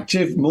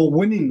attractive, more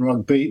winning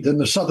rugby than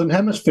the Southern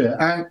Hemisphere.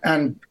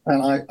 And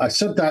I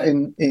said that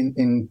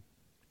in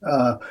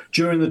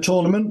during the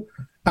tournament,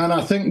 and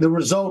I think the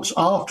results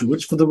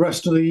afterwards for the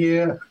rest of the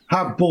year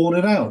have borne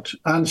it out.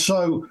 And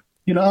so,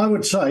 I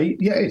would say,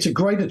 yeah, it's a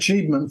great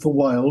achievement for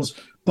Wales,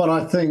 but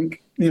I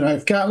think,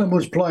 if Gatland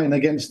was playing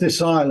against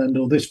this Ireland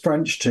or this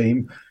French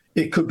team,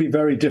 it could be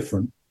very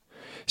different.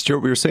 Stuart,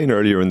 we were saying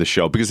earlier in the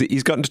show, because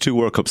he's gotten to 2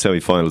 World Cup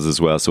semi-finals as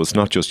well, so it's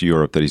not just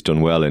Europe that he's done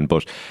well in,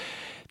 but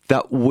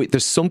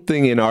there's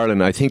something in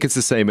Ireland, I think it's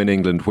the same in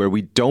England, where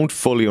we don't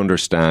fully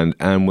understand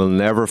and will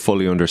never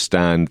fully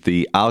understand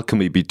the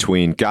alchemy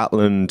between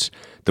Gatland,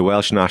 the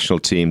Welsh national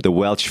team, the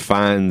Welsh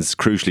fans,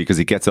 crucially, because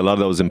he gets a lot of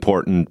those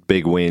important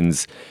big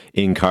wins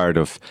in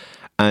Cardiff,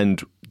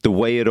 and the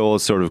way it all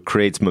sort of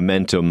creates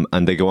momentum,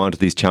 and they go on to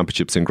these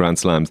championships and Grand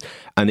Slams,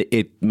 and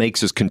it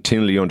makes us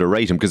continually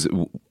underrate him, because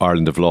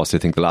Ireland have lost, I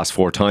think, the last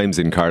 4 times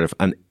in Cardiff,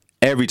 and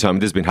every time,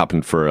 this has been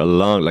happening for a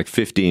long,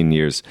 15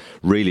 years,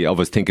 really,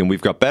 of us thinking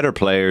we've got better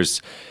players,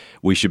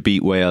 we should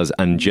beat Wales,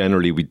 and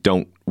generally we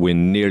don't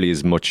win nearly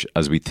as much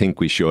as we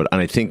think we should.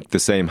 And I think the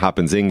same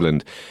happens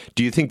England.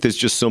 Do you think there's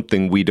just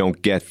something we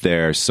don't get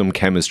there, some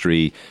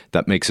chemistry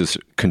that makes us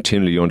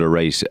continually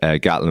underrate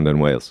Gatland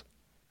and Wales?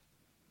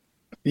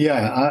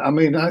 Yeah, I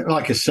mean,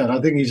 like I said,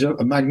 I think he's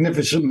a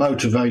magnificent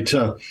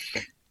motivator.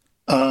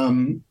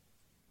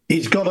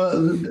 He's got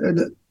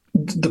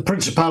the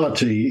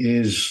Principality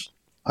is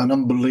an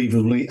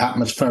unbelievably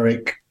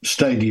atmospheric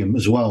stadium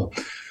as well.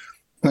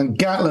 And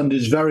Gatland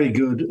is very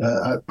good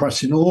at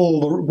pressing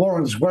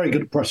Warren's very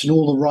good at pressing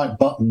all the right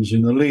buttons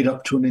in the lead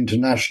up to an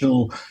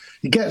international.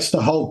 He gets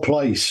the whole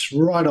place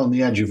right on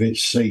the edge of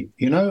its seat,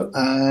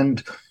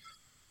 and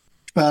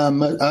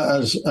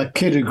as a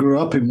kid who grew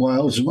up in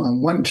Wales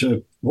and went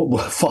to what were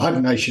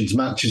 5 Nations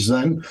matches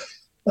then,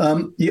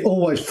 you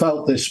always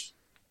felt this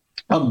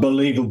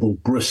unbelievable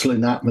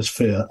bristling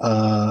atmosphere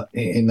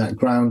in that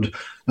ground.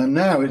 And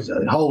now it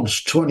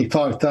holds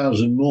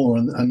 25,000 more,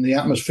 and the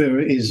atmosphere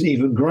is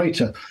even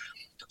greater.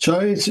 So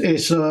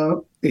it's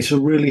a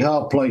really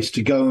hard place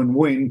to go and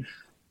win.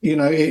 You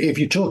know, if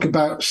you talk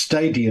about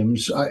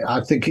stadiums,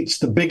 I think it's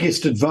the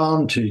biggest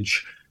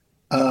advantage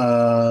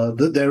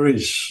that there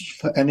is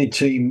for any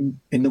team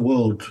in the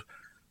world.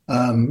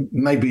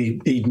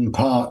 Maybe Eden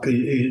Park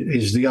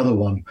is the other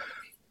one.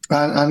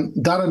 And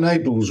that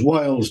enables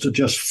Wales to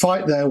just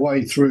fight their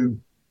way through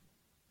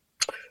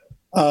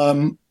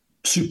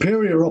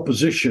superior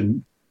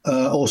opposition,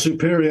 or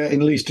superior at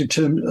least in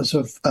terms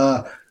of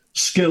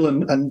skill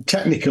and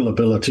technical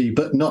ability,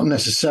 but not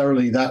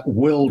necessarily that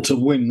will to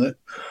win that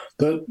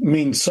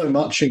means so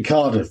much in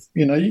Cardiff.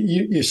 You know,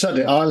 you said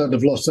it, Ireland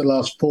have lost their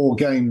last 4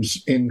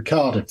 games in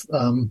Cardiff.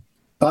 I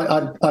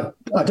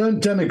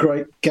don't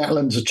denigrate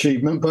Gatland's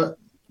achievement, but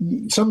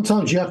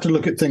sometimes you have to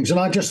look at things. And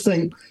I just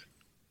think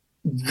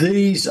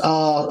these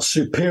are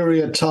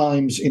superior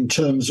times in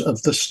terms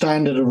of the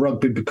standard of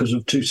rugby because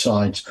of 2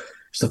 sides.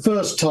 It's the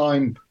first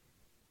time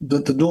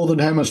that the Northern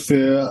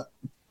Hemisphere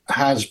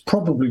has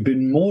probably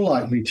been more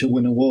likely to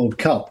win a World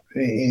Cup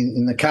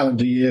in the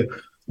calendar year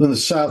than the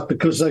South,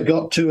 because they've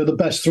got 2 of the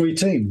best 3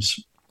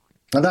 teams.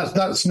 And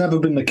that's never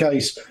been the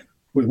case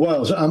with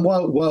Wales. And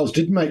while Wales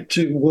did make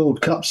 2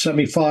 World Cup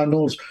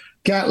semi-finals,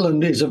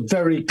 Gatland is a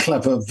very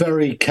clever,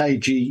 very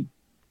cagey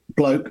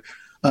bloke.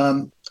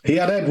 He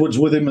had Edwards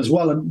with him as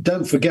well. And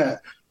don't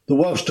forget, the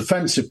Welsh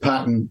defensive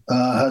pattern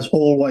has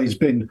always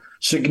been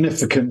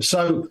significant.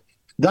 So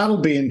that'll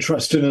be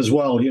interesting as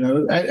well. You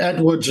know,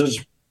 Edwards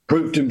has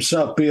proved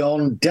himself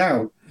beyond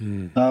doubt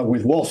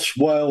with Wasps,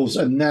 Wales,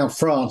 and now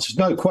France.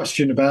 There's no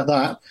question about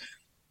that.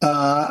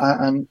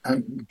 And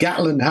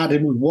Gatland had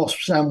him with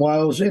Wasps and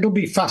Wales. It'll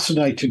be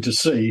fascinating to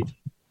see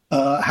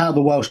how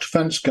the Welsh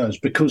defence goes,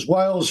 because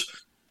Wales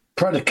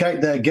predicate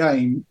their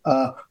game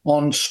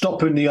on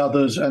stopping the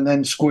others and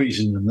then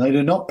squeezing them. They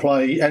do not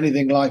play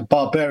anything like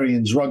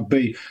barbarians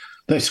rugby.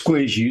 They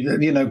squeeze you.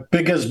 You know,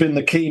 Bigger's been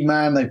the key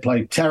man. They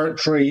play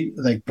territory,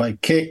 they play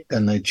kick,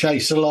 and they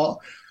chase a lot.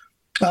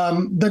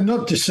 They're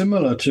not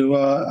dissimilar to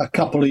a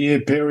couple of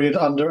year period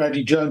under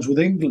Eddie Jones with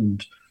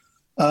England.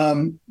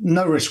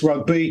 No risk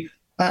rugby,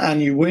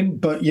 and you win,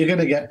 but you're going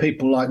to get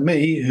people like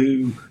me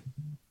who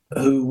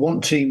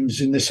want teams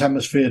in this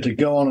hemisphere to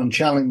go on and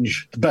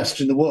challenge the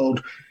best in the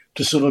world,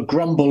 to sort of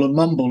grumble and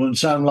mumble and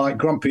sound like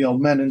grumpy old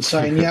men and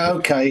saying, yeah,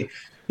 okay,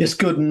 it's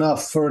good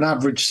enough for an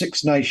average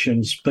Six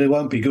Nations, but it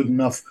won't be good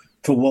enough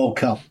for World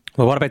Cup.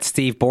 Well, what about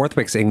Steve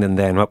Borthwick's England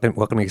then? What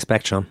can we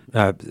expect, Sean?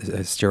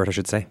 Stuart, I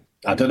should say.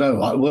 I don't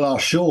know. We'll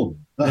ask Sean.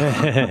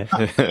 Right,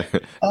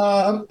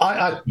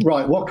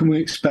 what can we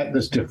expect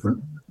that's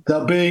different?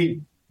 There'll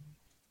be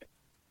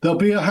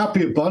a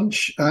happier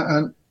bunch,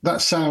 and that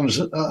sounds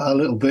a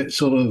little bit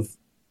sort of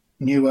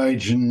new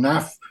age and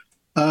naff.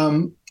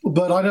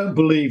 But I don't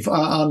believe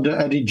under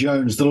Eddie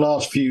Jones the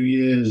last few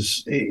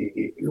years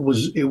it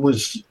was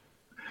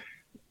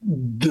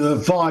the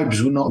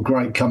vibes were not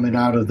great coming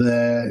out of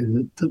there.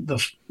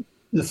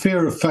 The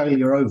fear of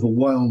failure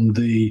overwhelmed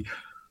the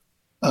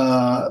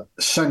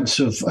sense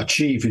of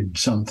achieving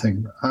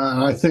something.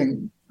 And I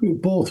think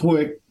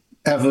Borthwick,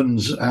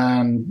 Evans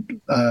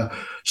and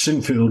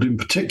Sinfield in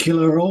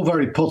particular are all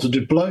very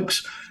positive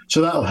blokes,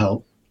 so that'll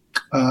help.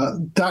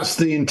 That's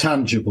the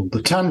intangible.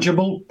 The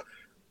tangible,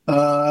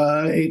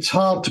 it's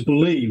hard to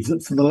believe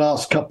that for the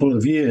last couple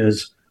of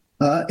years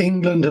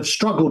England have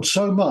struggled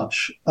so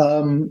much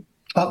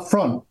up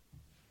front,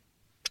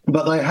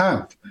 but they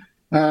have.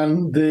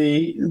 And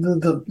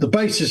the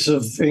basis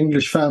of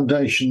English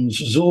foundations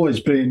has always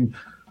been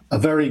a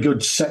very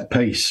good set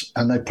piece,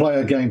 and they play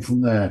a game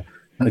from there.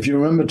 And if you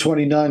remember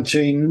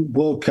 2019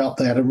 World Cup,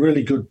 they had a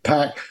really good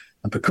pack.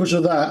 And because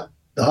of that,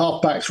 the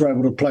halfbacks were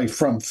able to play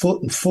front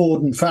foot, and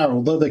Ford and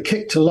Farrell, though they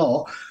kicked a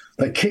lot,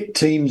 they kicked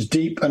teams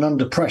deep and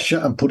under pressure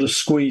and put a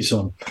squeeze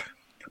on.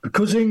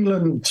 Because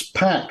England's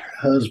pack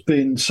has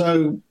been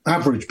so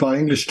average by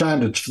English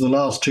standards for the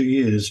last 2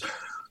 years,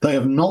 they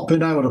have not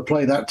been able to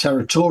play that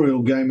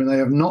territorial game, and they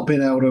have not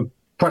been able to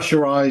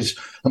pressurise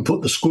and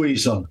put the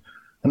squeeze on.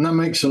 And that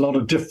makes a lot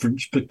of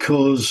difference,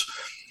 because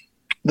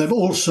they've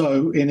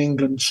also, in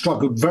England,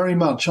 struggled very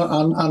much,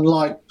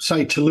 unlike,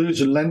 say, Toulouse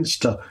and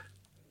Leinster,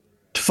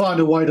 to find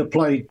a way to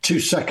play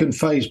 2-second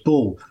phase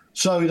ball.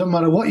 So it doesn't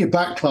matter what your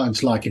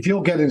backline's like. If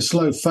you're getting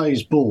slow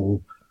phase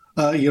ball,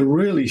 you're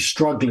really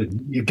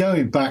struggling. You're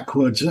going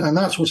backwards, and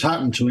that's what's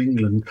happened to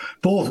England.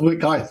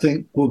 Borthwick, I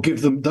think, will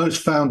give them those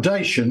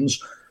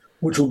foundations,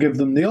 which will give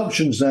them the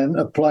options then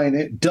of playing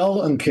it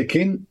dull and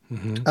kicking.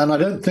 Mm-hmm. And I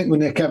don't think with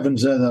Nick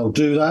Evans there they'll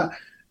do that.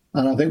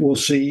 And I think we'll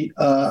see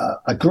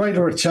a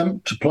greater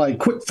attempt to play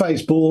quick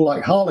phase ball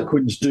like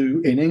Harlequins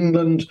do in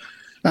England.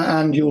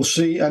 And you'll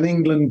see an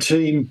England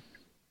team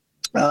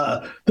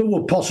that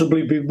will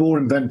possibly be more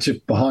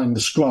inventive behind the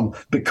scrum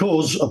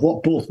because of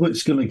what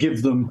Borthwick's going to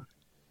give them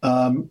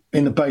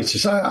in the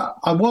basis.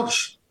 I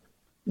watched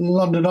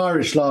London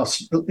Irish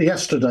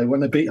yesterday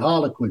when they beat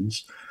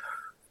Harlequins.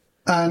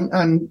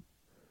 And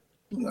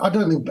I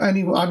don't think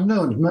anyone,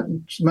 no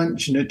one's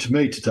mentioned it to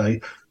me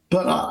today,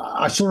 but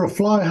I saw a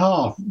fly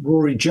half.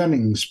 Rory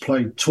Jennings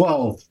played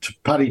 12 to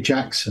Paddy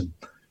Jackson,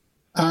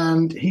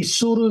 and he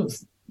sort of,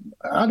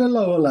 at a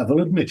lower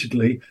level,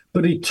 admittedly,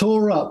 but he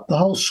tore up the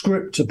whole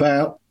script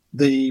about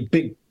the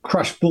big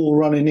crash ball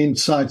running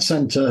inside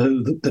centre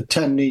who the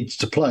 10 needs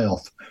to play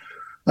off.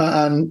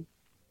 And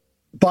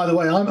by the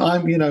way,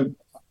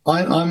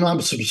 I'm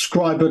a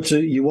subscriber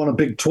to you want a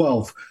big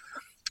 12.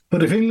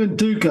 But if England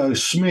do go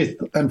Smith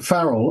and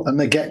Farrell and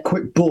they get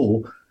quick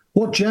ball,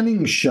 what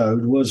Jennings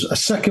showed was a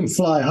second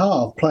fly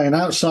half playing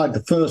outside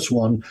the first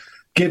one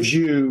gives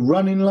you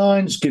running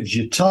lines, gives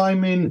you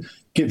timing,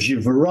 gives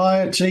you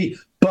variety,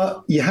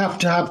 but you have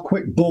to have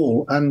quick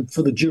ball. And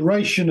for the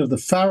duration of the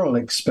Farrell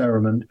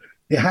experiment,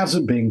 it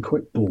hasn't been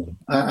quick ball.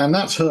 And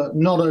that's hurt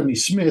not only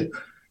Smith,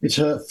 it's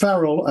hurt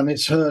Farrell, and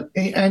it's hurt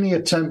any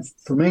attempt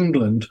from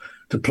England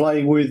to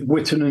play with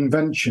wit and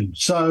invention.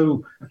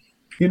 So,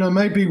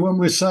 maybe when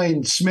we're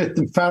saying Smith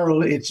and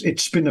Farrell,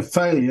 it's been a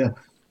failure.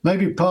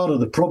 Maybe part of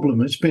the problem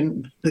has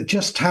been they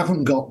just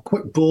haven't got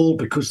quick ball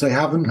because they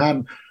haven't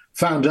had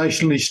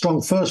foundationally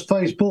strong first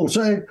phase ball.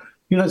 So,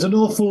 there's an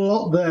awful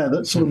lot there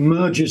that sort of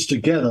merges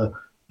together.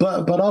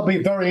 But I'll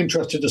be very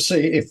interested to see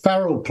if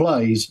Farrell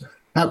plays,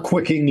 how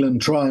quick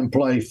England try and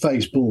play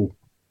phase ball.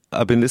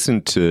 I've been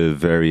listening to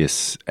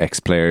various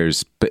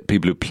ex-players,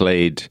 people who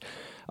played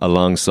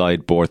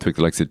alongside Borthwick,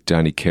 the likes of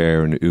Danny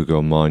Kerr and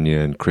Ugo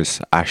Monye and Chris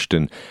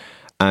Ashton,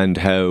 and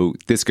how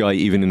this guy,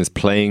 even in his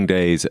playing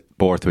days,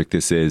 Borthwick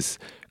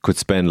could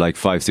spend like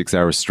 5-6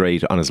 hours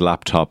straight on his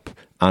laptop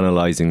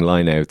analysing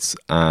lineouts,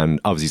 and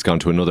obviously he's gone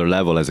to another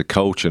level as a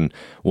coach and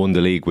won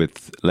the league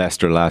with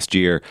Leicester last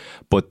year.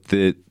 But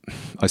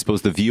I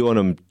suppose the view on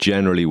him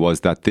generally was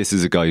that this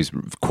is a guy who's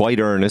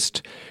quite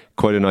earnest,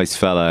 quite a nice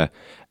fella,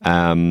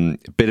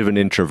 bit of an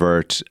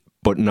introvert,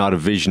 but not a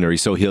visionary.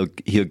 So he'll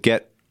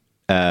get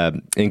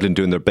England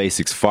doing their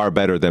basics far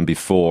better than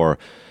before,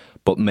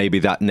 but maybe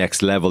that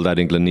next level that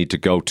England need to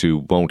go to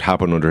won't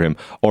happen under him.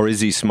 Or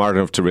is he smart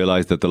enough to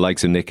realise that the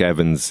likes of Nick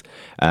Evans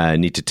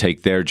need to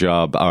take their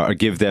job, or he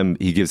gives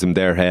them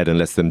their head and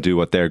lets them do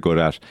what they're good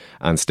at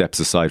and steps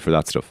aside for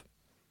that stuff?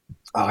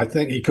 I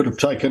think he could have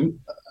taken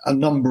a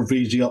number of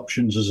easy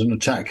options as an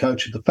attack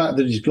coach. The fact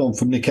that he's gone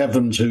for Nick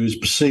Evans, who is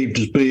perceived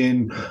as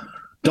being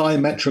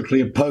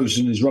diametrically opposed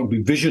in his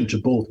rugby vision to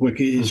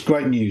Borthwick, is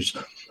great news.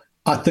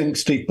 I think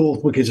Steve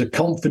Borthwick is a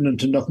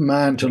confident enough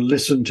man to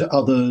listen to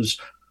others.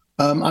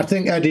 I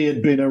think Eddie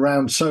had been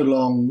around so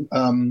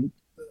long,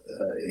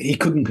 he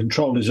couldn't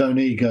control his own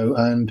ego.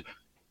 And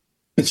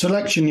in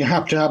selection, you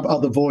have to have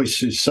other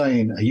voices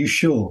saying, are you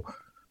sure?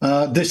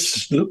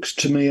 This looks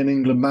to me an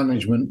England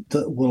management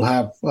that will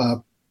have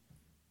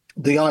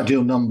the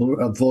ideal number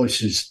of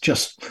voices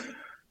just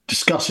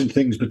discussing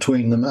things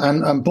between them.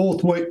 And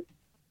Borthwick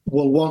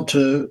will want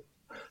to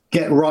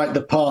get right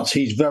the parts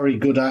he's very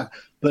good at,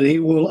 but he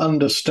will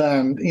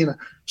understand,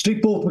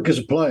 Steve Borthwick as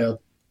a player,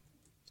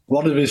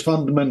 one of his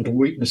fundamental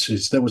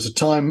weaknesses, there was a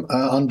time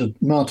under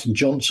Martin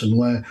Johnson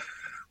where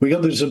we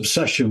got this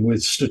obsession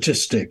with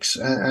statistics,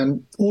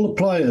 and all the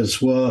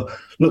players were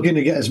looking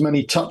to get as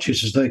many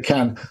touches as they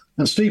can.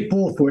 And Steve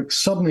Borthwick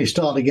suddenly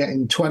started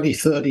getting 20,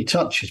 30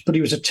 touches, but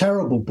he was a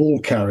terrible ball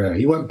carrier.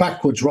 He went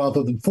backwards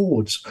rather than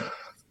forwards.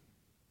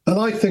 And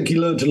I think he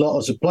learned a lot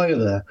as a player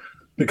there,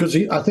 because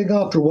I think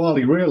after a while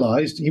he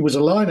realised he was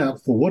a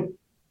line-out forward,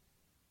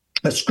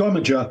 a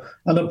scrummager,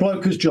 and a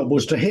bloke whose job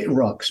was to hit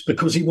rucks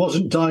because he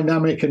wasn't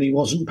dynamic and he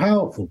wasn't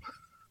powerful.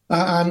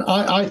 And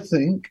I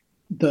think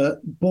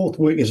that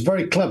Borthwick is a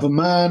very clever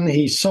man.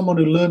 He's someone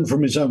who learned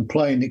from his own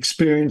playing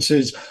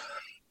experiences,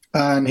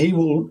 and he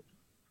will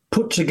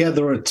put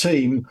together a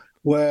team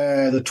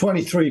where the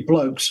 23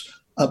 blokes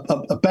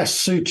are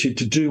best suited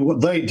to do what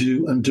they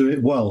do and do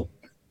it well.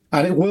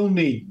 And it will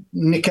need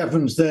Nick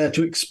Evans there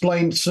to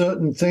explain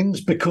certain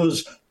things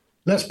because,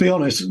 let's be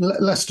honest,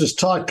 Leicester's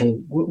title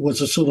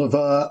was a sort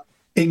of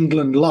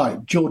England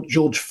light.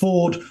 George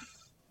Ford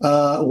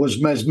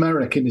was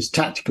mesmeric in his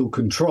tactical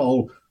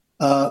control,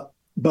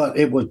 but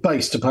it was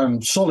based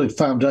upon solid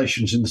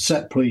foundations in the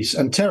set piece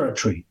and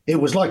territory.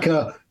 It was like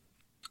a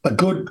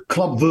good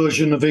club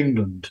version of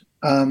England.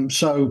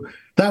 So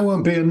that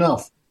won't be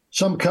enough.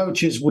 Some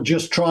coaches will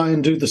just try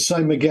and do the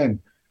same again.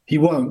 He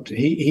won't.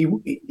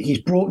 He's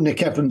brought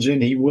Nick Evans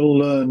in. He will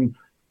learn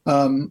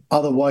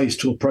other ways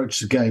to approach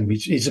the game.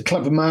 He's a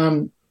clever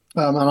man,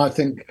 and I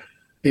think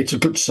it's a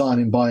good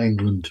signing by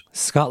England.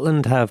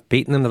 Scotland have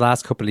beaten them the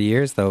last couple of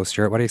years, though,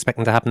 Stuart. What are you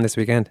expecting to happen this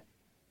weekend?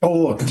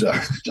 Oh,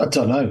 I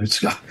don't know.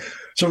 It's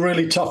a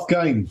really tough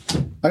game.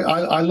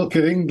 I look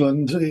at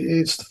England.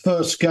 It's the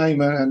first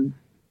game, and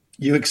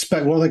you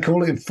expect, what do they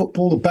call it in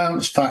football, the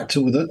bounce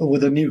factor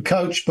with a new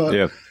coach. But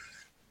yeah.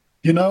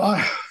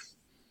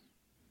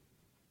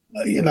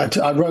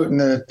 I wrote in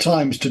the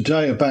Times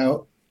today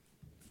about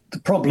the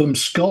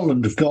problems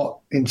Scotland have got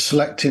in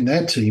selecting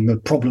their team,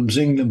 of problems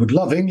England would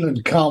love.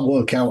 England can't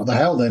work out what the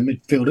hell their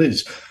midfield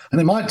is, and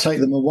it might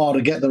take them a while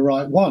to get the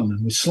right one.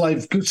 And with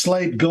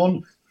Slade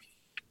gone,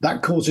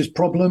 that causes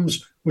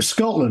problems. With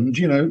Scotland,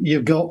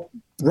 you've got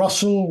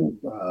Russell,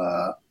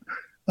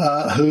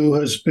 who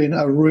has been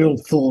a real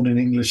thorn in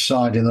English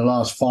side in the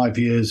last 5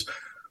 years.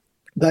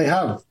 They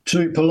have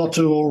Tui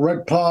Pelotu or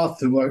Redpath,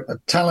 who are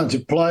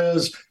talented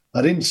players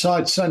at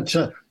inside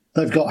centre.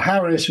 They've got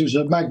Harris, who's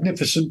a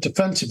magnificent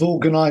defensive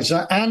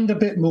organiser, and a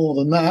bit more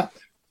than that.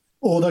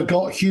 Or they've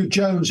got Hugh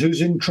Jones,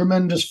 who's in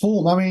tremendous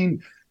form. I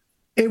mean,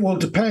 it will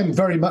depend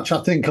very much,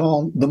 I think,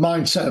 on the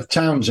mindset of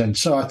Townsend.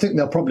 So I think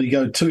they'll probably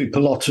go Tui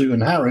Pelotu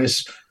and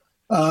Harris.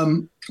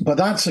 But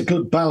that's a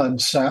good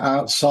balance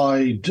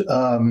outside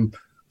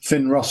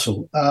Finn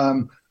Russell.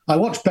 I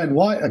watched Ben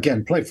White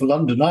again play for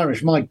London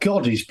Irish. My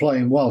God, he's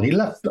playing well. He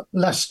left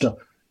Leicester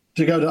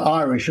to go to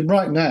Irish. And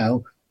right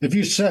now, if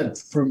you said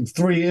from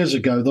 3 years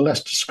ago, the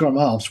Leicester scrum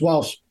halves,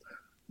 whilst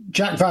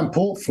Jack Van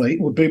Portfleet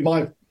would be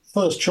my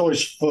first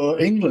choice for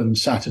England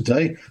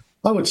Saturday,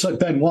 I would say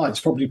Ben White's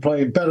probably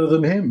playing better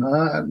than him.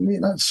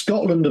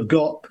 Scotland have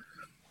got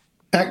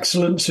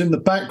excellence in the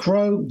back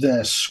row.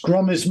 Their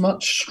scrum is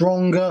much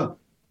stronger.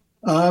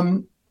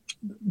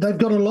 They've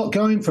got a lot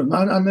going for them,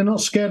 and they're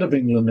not scared of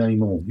England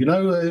anymore. You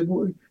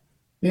know,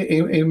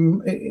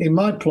 in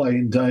my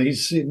playing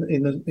days in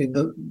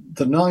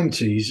the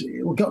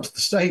 90s, we got to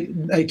the state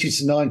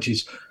 80s and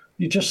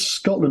 90s.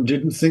 Scotland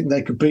didn't think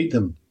they could beat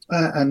them,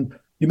 and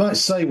you might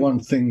say one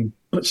thing,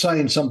 but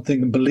saying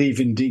something and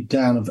believing deep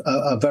down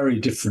are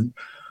very different.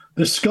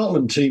 The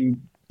Scotland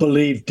team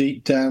believe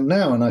deep down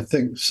now, and I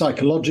think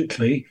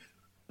psychologically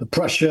the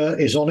pressure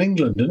is on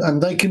England,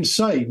 and they can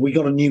say we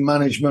got a new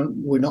management,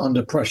 we're not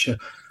under pressure,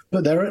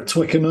 but they're at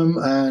Twickenham,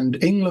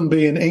 and England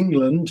being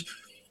England,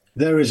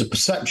 there is a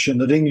perception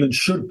that England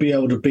should be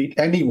able to beat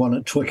anyone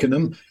at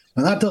Twickenham,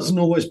 and that doesn't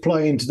always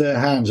play into their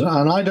hands.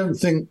 And I don't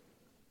think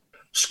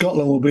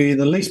Scotland will be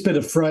the least bit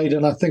afraid.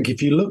 And I think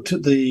if you looked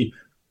at the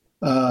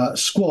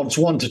squads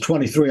 1 to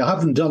 23, I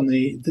haven't done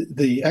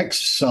the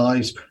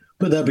exercise,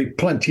 but there'll be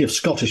plenty of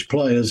Scottish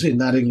players in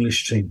that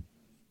English team.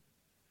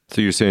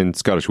 So you're saying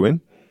Scottish win?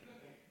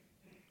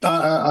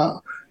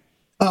 Right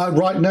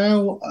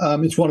now,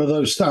 it's one of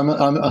those. I'm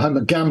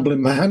a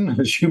gambling man,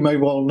 as you may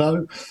well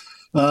know,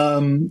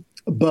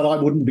 but I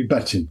wouldn't be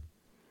betting.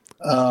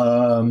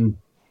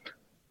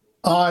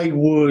 I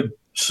would.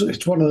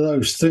 It's one of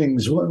those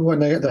things when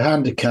they get the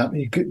handicap,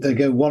 they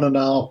go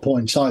 1.5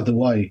 points either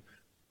way,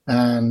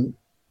 and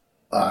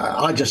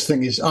I just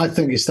think it's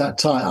that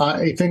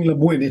tight. If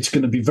England win, it's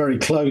going to be very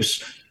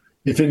close.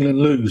 If England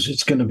lose,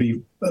 it's going to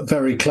be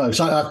very close.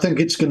 I think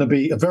it's going to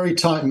be a very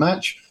tight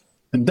match.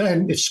 And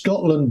then if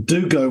Scotland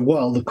do go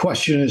well, the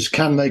question is,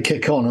 can they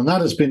kick on? And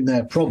that has been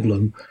their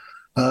problem.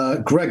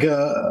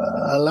 Gregor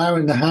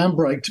allowing the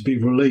handbrake to be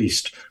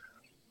released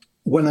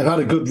when they've had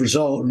a good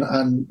result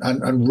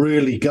and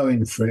really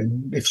going for it.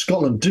 If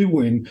Scotland do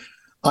win,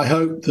 I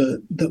hope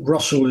that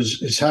Russell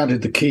has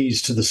handed the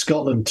keys to the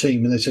Scotland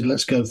team and they said,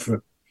 let's go for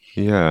it.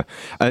 Yeah.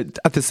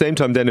 At the same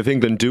time, then, if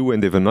England do win,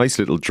 they have a nice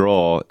little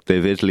draw. They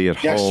have Italy at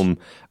home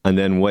and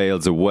then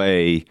Wales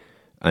away.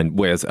 And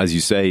Wales, as you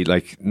say,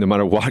 like no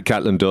matter what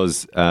Gatland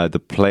does, the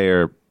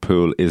playing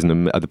pool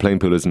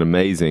isn't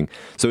amazing.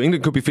 So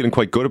England could be feeling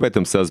quite good about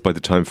themselves by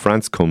the time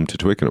France come to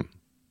Twickenham.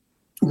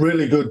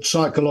 Really good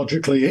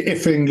psychologically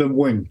if England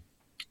win,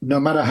 no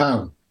matter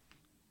how.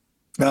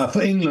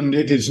 For England,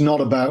 it is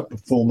not about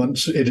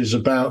performance. It is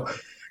about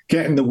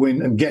getting the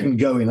win and getting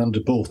going under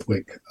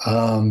Borthwick.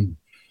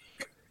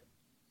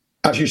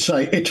 As you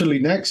say, Italy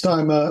next.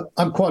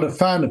 I'm quite a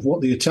fan of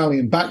what the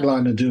Italian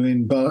backline are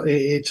doing, but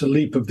it's a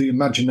leap of the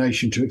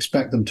imagination to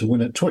expect them to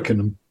win at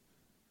Twickenham.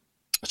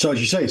 So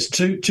as you say, it's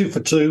two for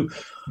two.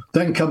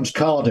 Then comes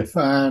Cardiff,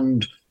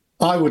 and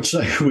I would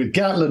say with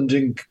Gatland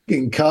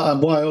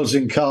and Wales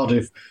in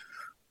Cardiff,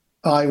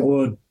 I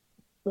would,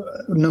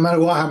 no matter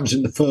what happens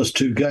in the first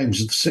two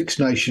games of the Six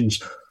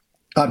Nations,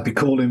 I'd be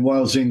calling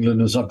Wales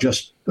England as I've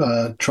just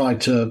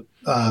tried to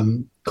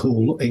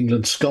call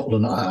England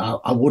Scotland.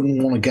 I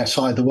wouldn't want to guess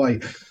either way.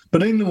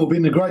 But England will be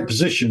in a great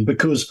position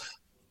because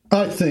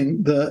I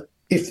think that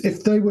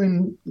if they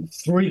win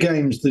 3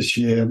 games this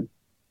year,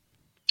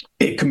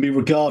 it can be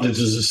regarded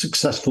as a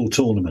successful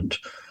tournament.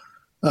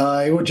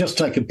 It would just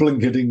take a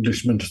blinkered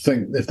Englishman to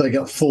think if they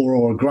get 4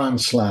 or a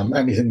Grand Slam,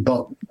 anything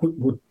but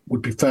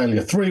would be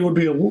failure. 3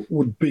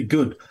 would be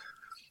good.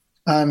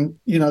 And,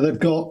 you know, they've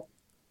got,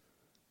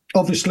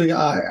 obviously,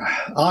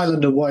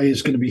 Ireland away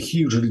is going to be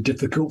hugely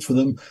difficult for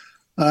them.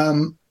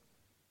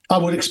 I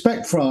would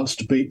expect France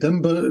to beat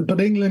them,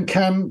 but England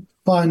can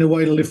find a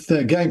way to lift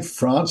their game for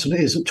France, and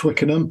it is at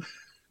Twickenham.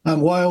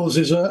 And Wales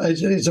is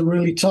a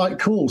really tight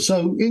call.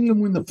 So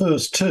England win the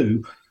first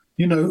 2.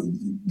 You know,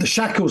 the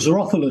shackles are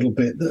off a little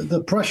bit.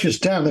 The pressure's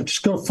down. They've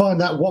just got to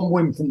find that one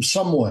win from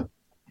somewhere.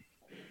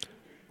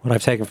 What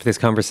I've taken for this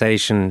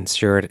conversation,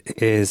 Stuart,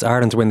 is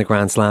Ireland to win the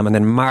Grand Slam and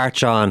then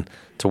march on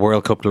to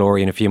World Cup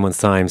glory in a few months'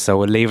 time. So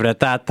we'll leave it at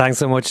that. Thanks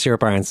so much, Stuart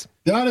Barnes.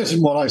 That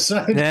isn't what I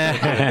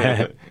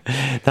said.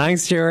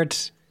 Thanks,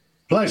 Stuart.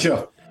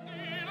 Pleasure.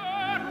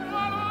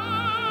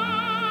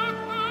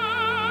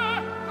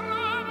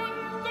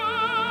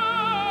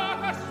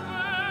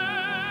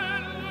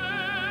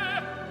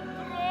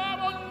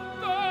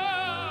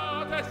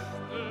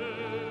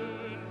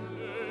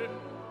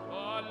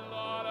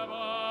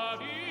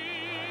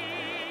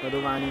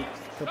 Padovani,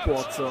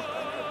 Capozzo,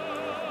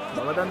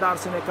 prova ad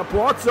andarsene,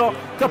 Capozzo,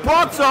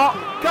 Capozzo,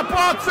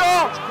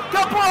 Capozzo,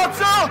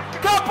 Capozzo,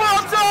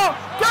 Capozzo,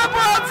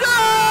 Capozzo,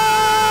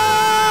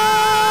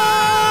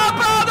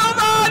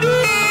 Padovani,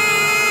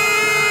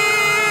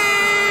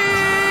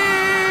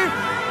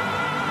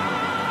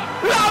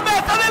 la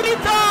meta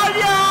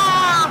dell'Italia,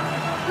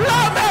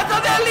 la meta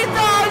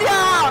dell'Italia,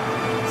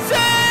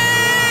 sì,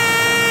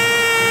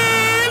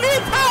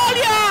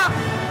 l'Italia,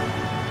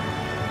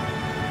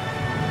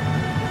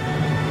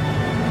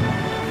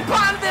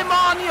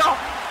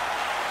 pandemonio.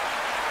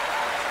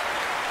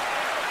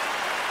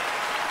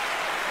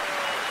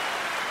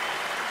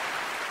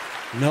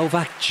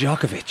 Novak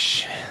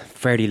Djokovic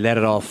fairly let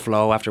it all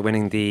flow after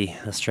winning the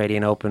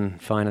Australian Open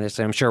final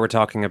yesterday. I'm sure we're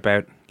talking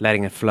about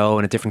letting it flow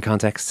in a different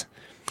context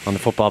on the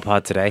football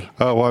pod today.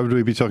 Oh, why would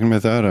we be talking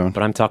about that, Owen?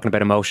 But I'm talking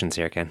about emotions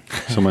here, Ken.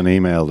 Someone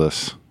emailed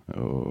us.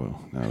 Oh,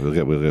 no, we'll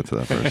get to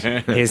that first.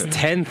 His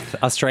 10th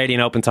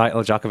Australian Open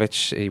title,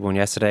 Djokovic, he won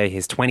yesterday.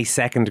 His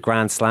 22nd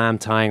Grand Slam,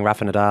 tying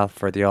Rafa Nadal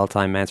for the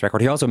all-time men's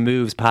record. He also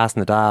moves past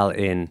Nadal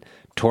in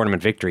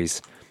tournament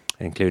victories,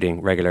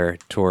 including regular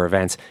tour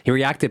events. He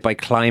reacted by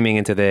climbing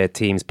into the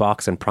team's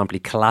box and promptly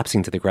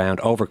collapsing to the ground,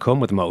 overcome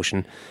with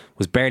emotion.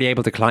 Was barely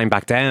able to climb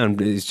back down.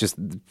 He's just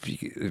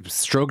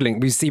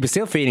struggling. He was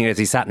still feeling it as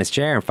he sat in his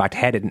chair. In fact,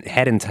 head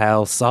in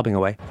towel, sobbing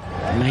away.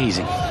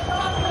 Amazing.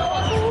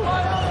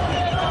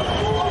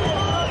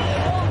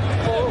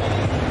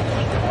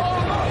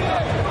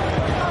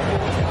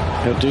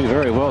 He'll do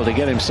very well to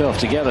get himself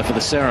together for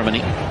the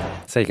ceremony.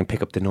 So you can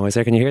pick up the noise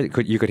there. Can you hear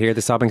it? You could hear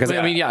the sobbing? Because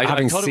I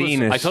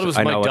thought it was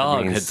my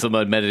dog had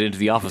someone met it into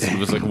the office and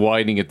was like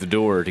whining at the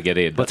door to get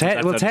in. Well,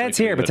 Ted's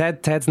here, but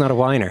Ted's not a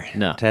whiner.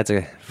 No. Ted's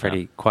a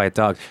fairly quiet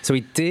dog. So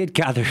he did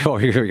gather. Oh,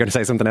 you were going to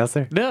say something else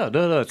there? No.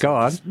 Go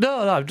on.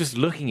 No, I'm just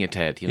looking at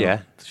Ted. You know?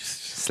 Yeah.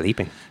 Just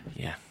sleeping.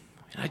 Yeah.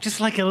 I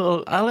just like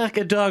I like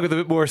a dog with a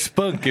bit more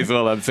spunk, is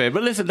all I'm saying.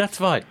 But listen, that's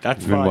fine.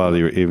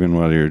 Even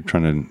while you're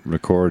trying to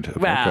record a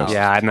podcast.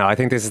 Yeah, no, I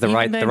think this is the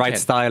right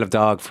style of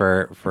dog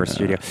for a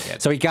studio. Yeah.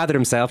 So he gathered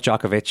himself,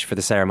 Djokovic, for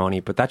the ceremony.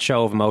 But that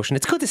show of emotion,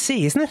 it's good to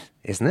see, isn't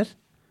it?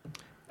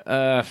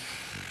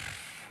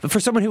 For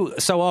someone who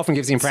so often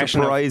gives the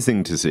impression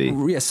surprising to see.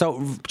 Yeah,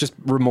 so just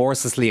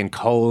remorselessly and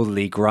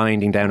coldly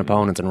grinding down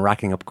opponents and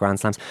racking up Grand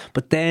Slams.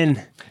 But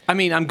then, I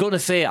mean, I'm going to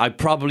say I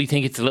probably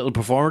think it's a little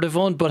performative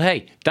one, but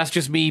hey, that's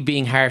just me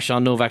being harsh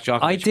on Novak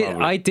Djokovic.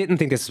 I didn't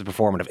think this was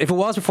performative. If it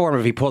was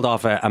performative, he pulled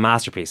off a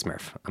masterpiece,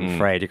 Murph. I'm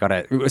afraid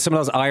some of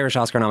those Irish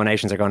Oscar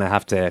nominations are going to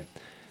have to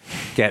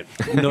get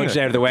nudged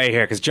out of the way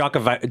here, because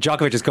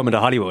Djokovic is coming to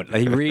Hollywood.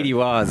 He really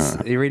was.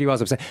 He really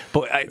was upset.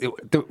 But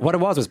what it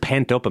was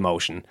pent up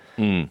emotion,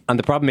 and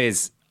the problem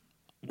is,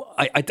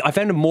 I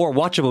found it more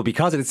watchable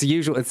because it's the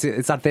usual. It's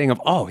that thing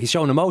of, oh, he's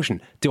showing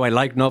emotion. Do I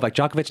like Novak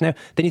Djokovic now?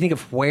 Then you think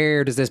of,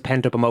 where does this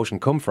pent up emotion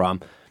come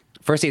from?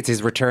 Firstly, it's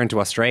his return to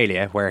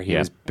Australia, where he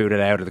was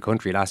booted out of the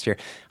country last year,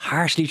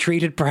 harshly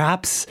treated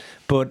perhaps,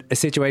 but a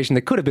situation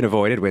that could have been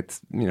avoided with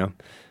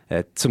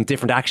some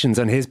different actions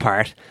on his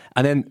part.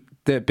 And then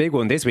the big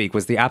one this week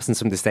was the absence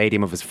from the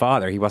stadium of his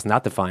father. He wasn't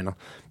at the final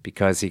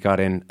because he got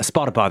in a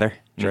spot of bother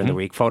during the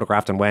week,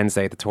 photographed on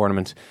Wednesday at the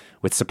tournament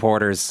with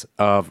supporters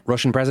of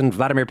Russian President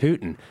Vladimir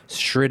Putin.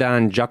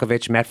 Sridan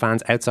Djokovic met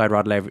fans outside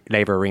Rod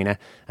Laver Arena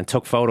and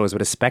took photos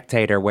with a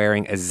spectator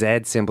wearing a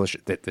Z symbol.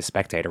 The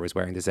spectator was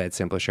wearing the Z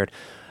symbol shirt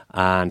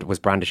and was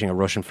brandishing a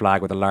Russian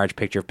flag with a large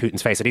picture of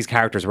Putin's face. So these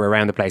characters were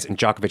around the place, and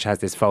Djokovic has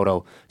this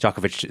photo.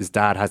 Djokovic's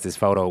dad has this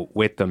photo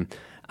with them.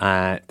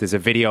 There's a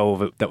video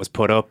of it that was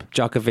put up.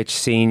 Djokovic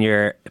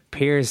Sr.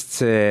 appears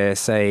to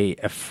say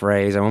a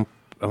phrase. I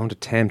won't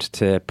attempt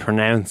to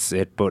pronounce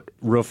it, but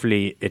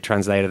roughly it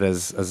translated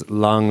as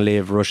 "Long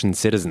live Russian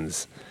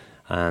citizens."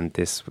 And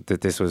this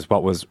was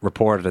what was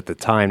reported at the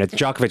time. Now,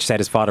 Djokovic said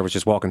his father was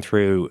just walking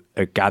through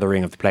a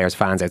gathering of the players'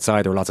 fans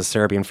outside. There were lots of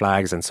Serbian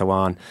flags and so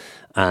on,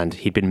 and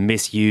he'd been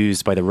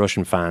misused by the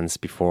Russian fans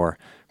before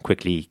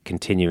quickly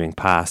continuing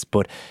past.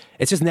 But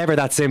it's just never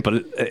that simple,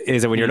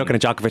 is it, when you're looking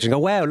at Djokovic and go,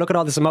 wow, look at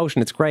all this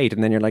emotion, it's great,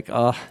 and then you're like,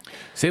 oh,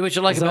 say what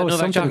you like about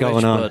Novak Djokovic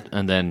going on.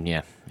 And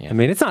then I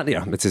mean, it's not,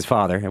 it's his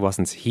father. He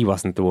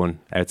wasn't the one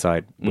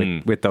outside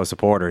with those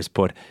supporters,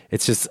 but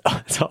it's just,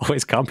 it's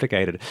always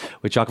complicated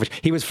with Djokovic.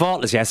 He was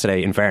faultless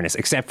yesterday, in fairness,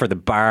 except for the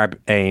barb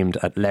aimed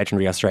at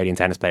legendary Australian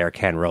tennis player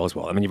Ken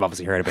Rosewall. I mean, you've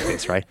obviously heard about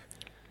this, right?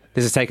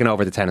 This has taken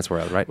over the tennis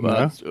world, right?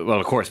 Well,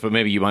 of course, but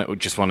maybe you might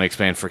just want to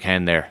explain for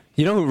Ken there.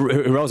 You know who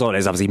Rosewall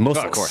is, obviously.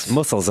 Muscles. Of course.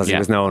 Muscles, as he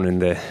was known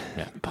in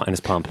his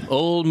pomp.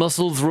 Old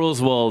Muscles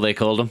Rosewall, they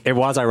called him. It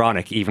was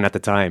ironic, even at the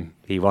time.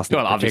 He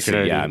wasn't a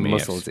particularly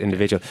muscled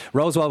individual.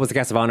 Rosewall was the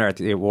guest of honour at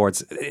the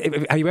awards.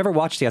 Have you ever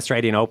watched the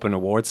Australian Open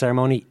award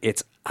ceremony?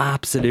 It's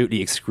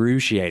absolutely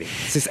excruciating.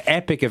 It's this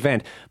epic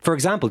event. For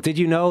example, did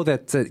you know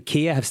that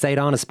Kia have stayed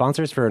on as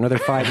sponsors for another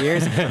 5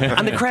 years?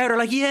 And the crowd are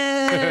like,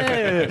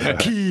 yeah,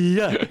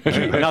 Kia.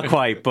 Not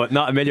quite, but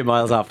not a million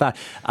miles off that.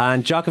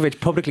 And Djokovic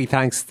publicly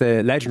thanks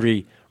the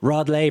legendary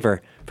Rod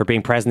Laver for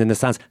being present in the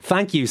stands.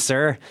 Thank you,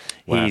 sir,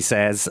 he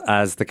says,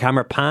 as the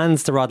camera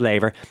pans to Rod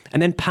Laver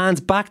and then pans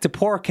back to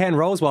poor Ken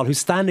Rosewall, who's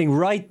standing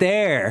right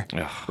there,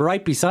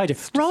 right beside you.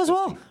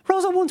 Rosewall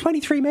won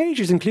 23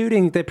 majors,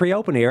 including the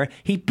pre-open era.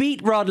 He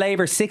beat Rod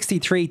Laver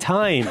 63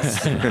 times.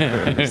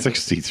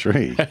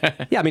 63?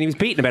 Yeah, I mean, he was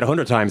beaten about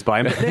 100 times by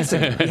him. But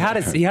listen, he had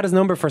his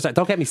number for...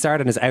 Don't get me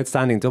started on his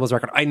outstanding doubles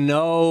record. I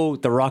know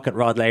the Rocket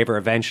Rod Laver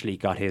eventually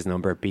got his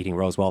number, beating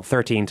Rosewall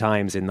 13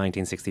 times in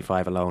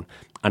 1965 alone,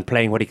 and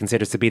playing what he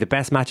considers to be the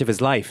best match of his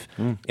life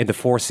in the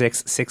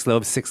 4-6,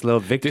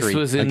 6-love victory. This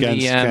was in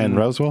against Ken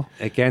Rosewall?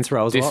 Against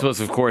Rosewall. This was,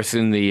 of course,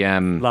 in the...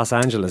 Los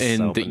Angeles.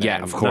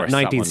 Of course.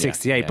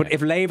 1968. Yeah. But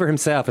if Laver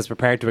himself is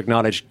prepared to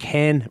acknowledge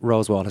Ken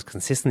Rosewall has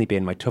consistently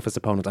been my toughest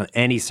opponent on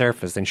any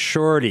surface, then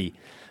surely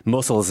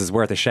Muscles is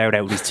worth a shout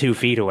out when he's 2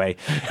 feet away.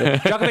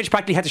 Djokovic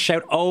practically had to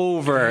shout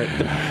over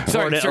the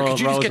Sorry, could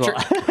you just get your...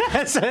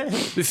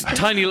 this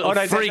tiny little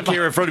freak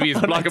here in front of you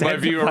is blocking my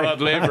view of Rod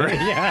Laver.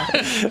 Yeah,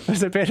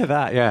 there's a bit of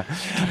that, yeah.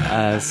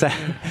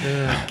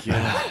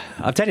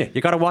 I'll tell you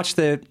got to watch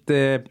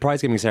the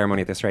prize giving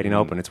ceremony at the Australian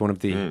Open. It's one of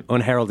the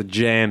unheralded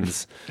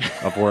gems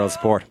of world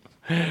sport.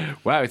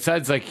 Wow, it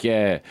sounds like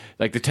the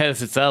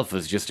tennis itself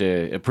is just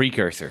a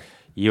precursor.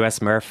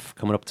 US Murph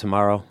coming up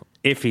tomorrow,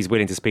 if he's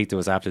willing to speak to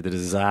us after the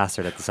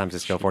disaster that the San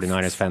Francisco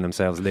 49ers found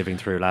themselves living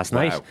through last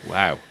night.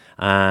 Wow.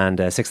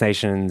 And Six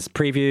Nations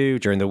preview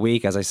during the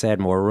week. As I said,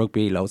 more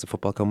rugby, loads of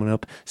football coming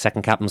up.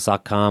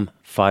 Secondcaptains.com,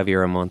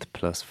 €5 a month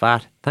plus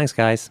VAT. Thanks,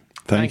 guys.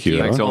 Thank you.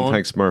 Thanks, Owen.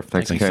 Thanks, Murph.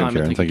 Thanks, Ken.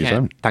 Thank you,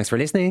 Simon. Thanks for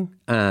listening.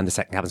 And the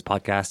Second Captains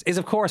podcast is,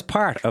 of course,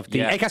 part of the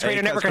Acast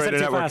Radio Network. What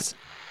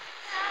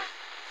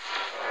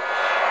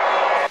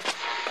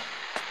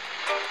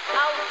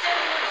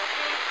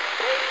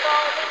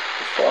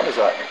is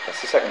that?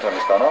 That's the second time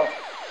it's gone off.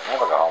 They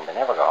never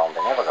go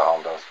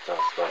home, those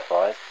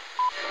boys.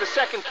 The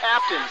second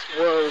captain's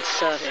World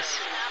Service.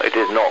 It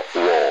is not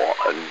war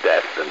and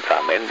death and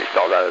famine. It's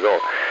not that at all.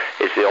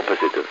 It's the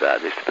opposite of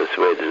that. It's to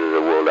persuade us of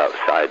the world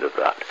outside of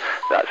that.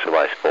 That's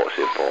why sport's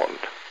important.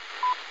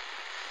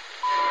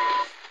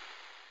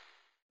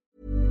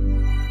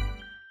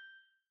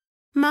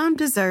 Mom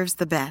deserves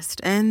the best,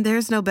 and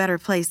there's no better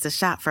place to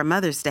shop for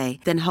Mother's Day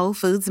than Whole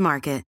Foods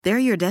Market. They're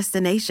your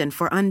destination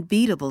for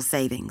unbeatable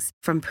savings,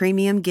 from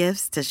premium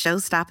gifts to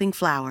show-stopping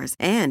flowers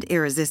and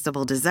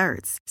irresistible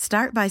desserts.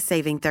 Start by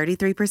saving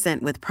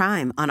 33% with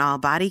Prime on all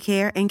body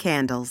care and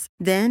candles.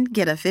 Then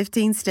get a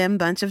 15-stem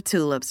bunch of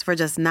tulips for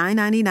just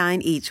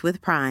 $9.99 each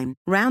with Prime.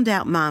 Round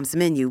out Mom's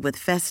menu with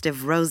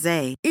festive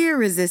rosé,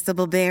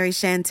 irresistible berry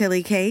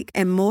chantilly cake,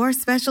 and more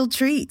special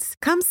treats.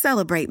 Come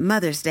celebrate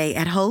Mother's Day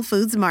at Whole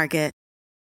Foods Market.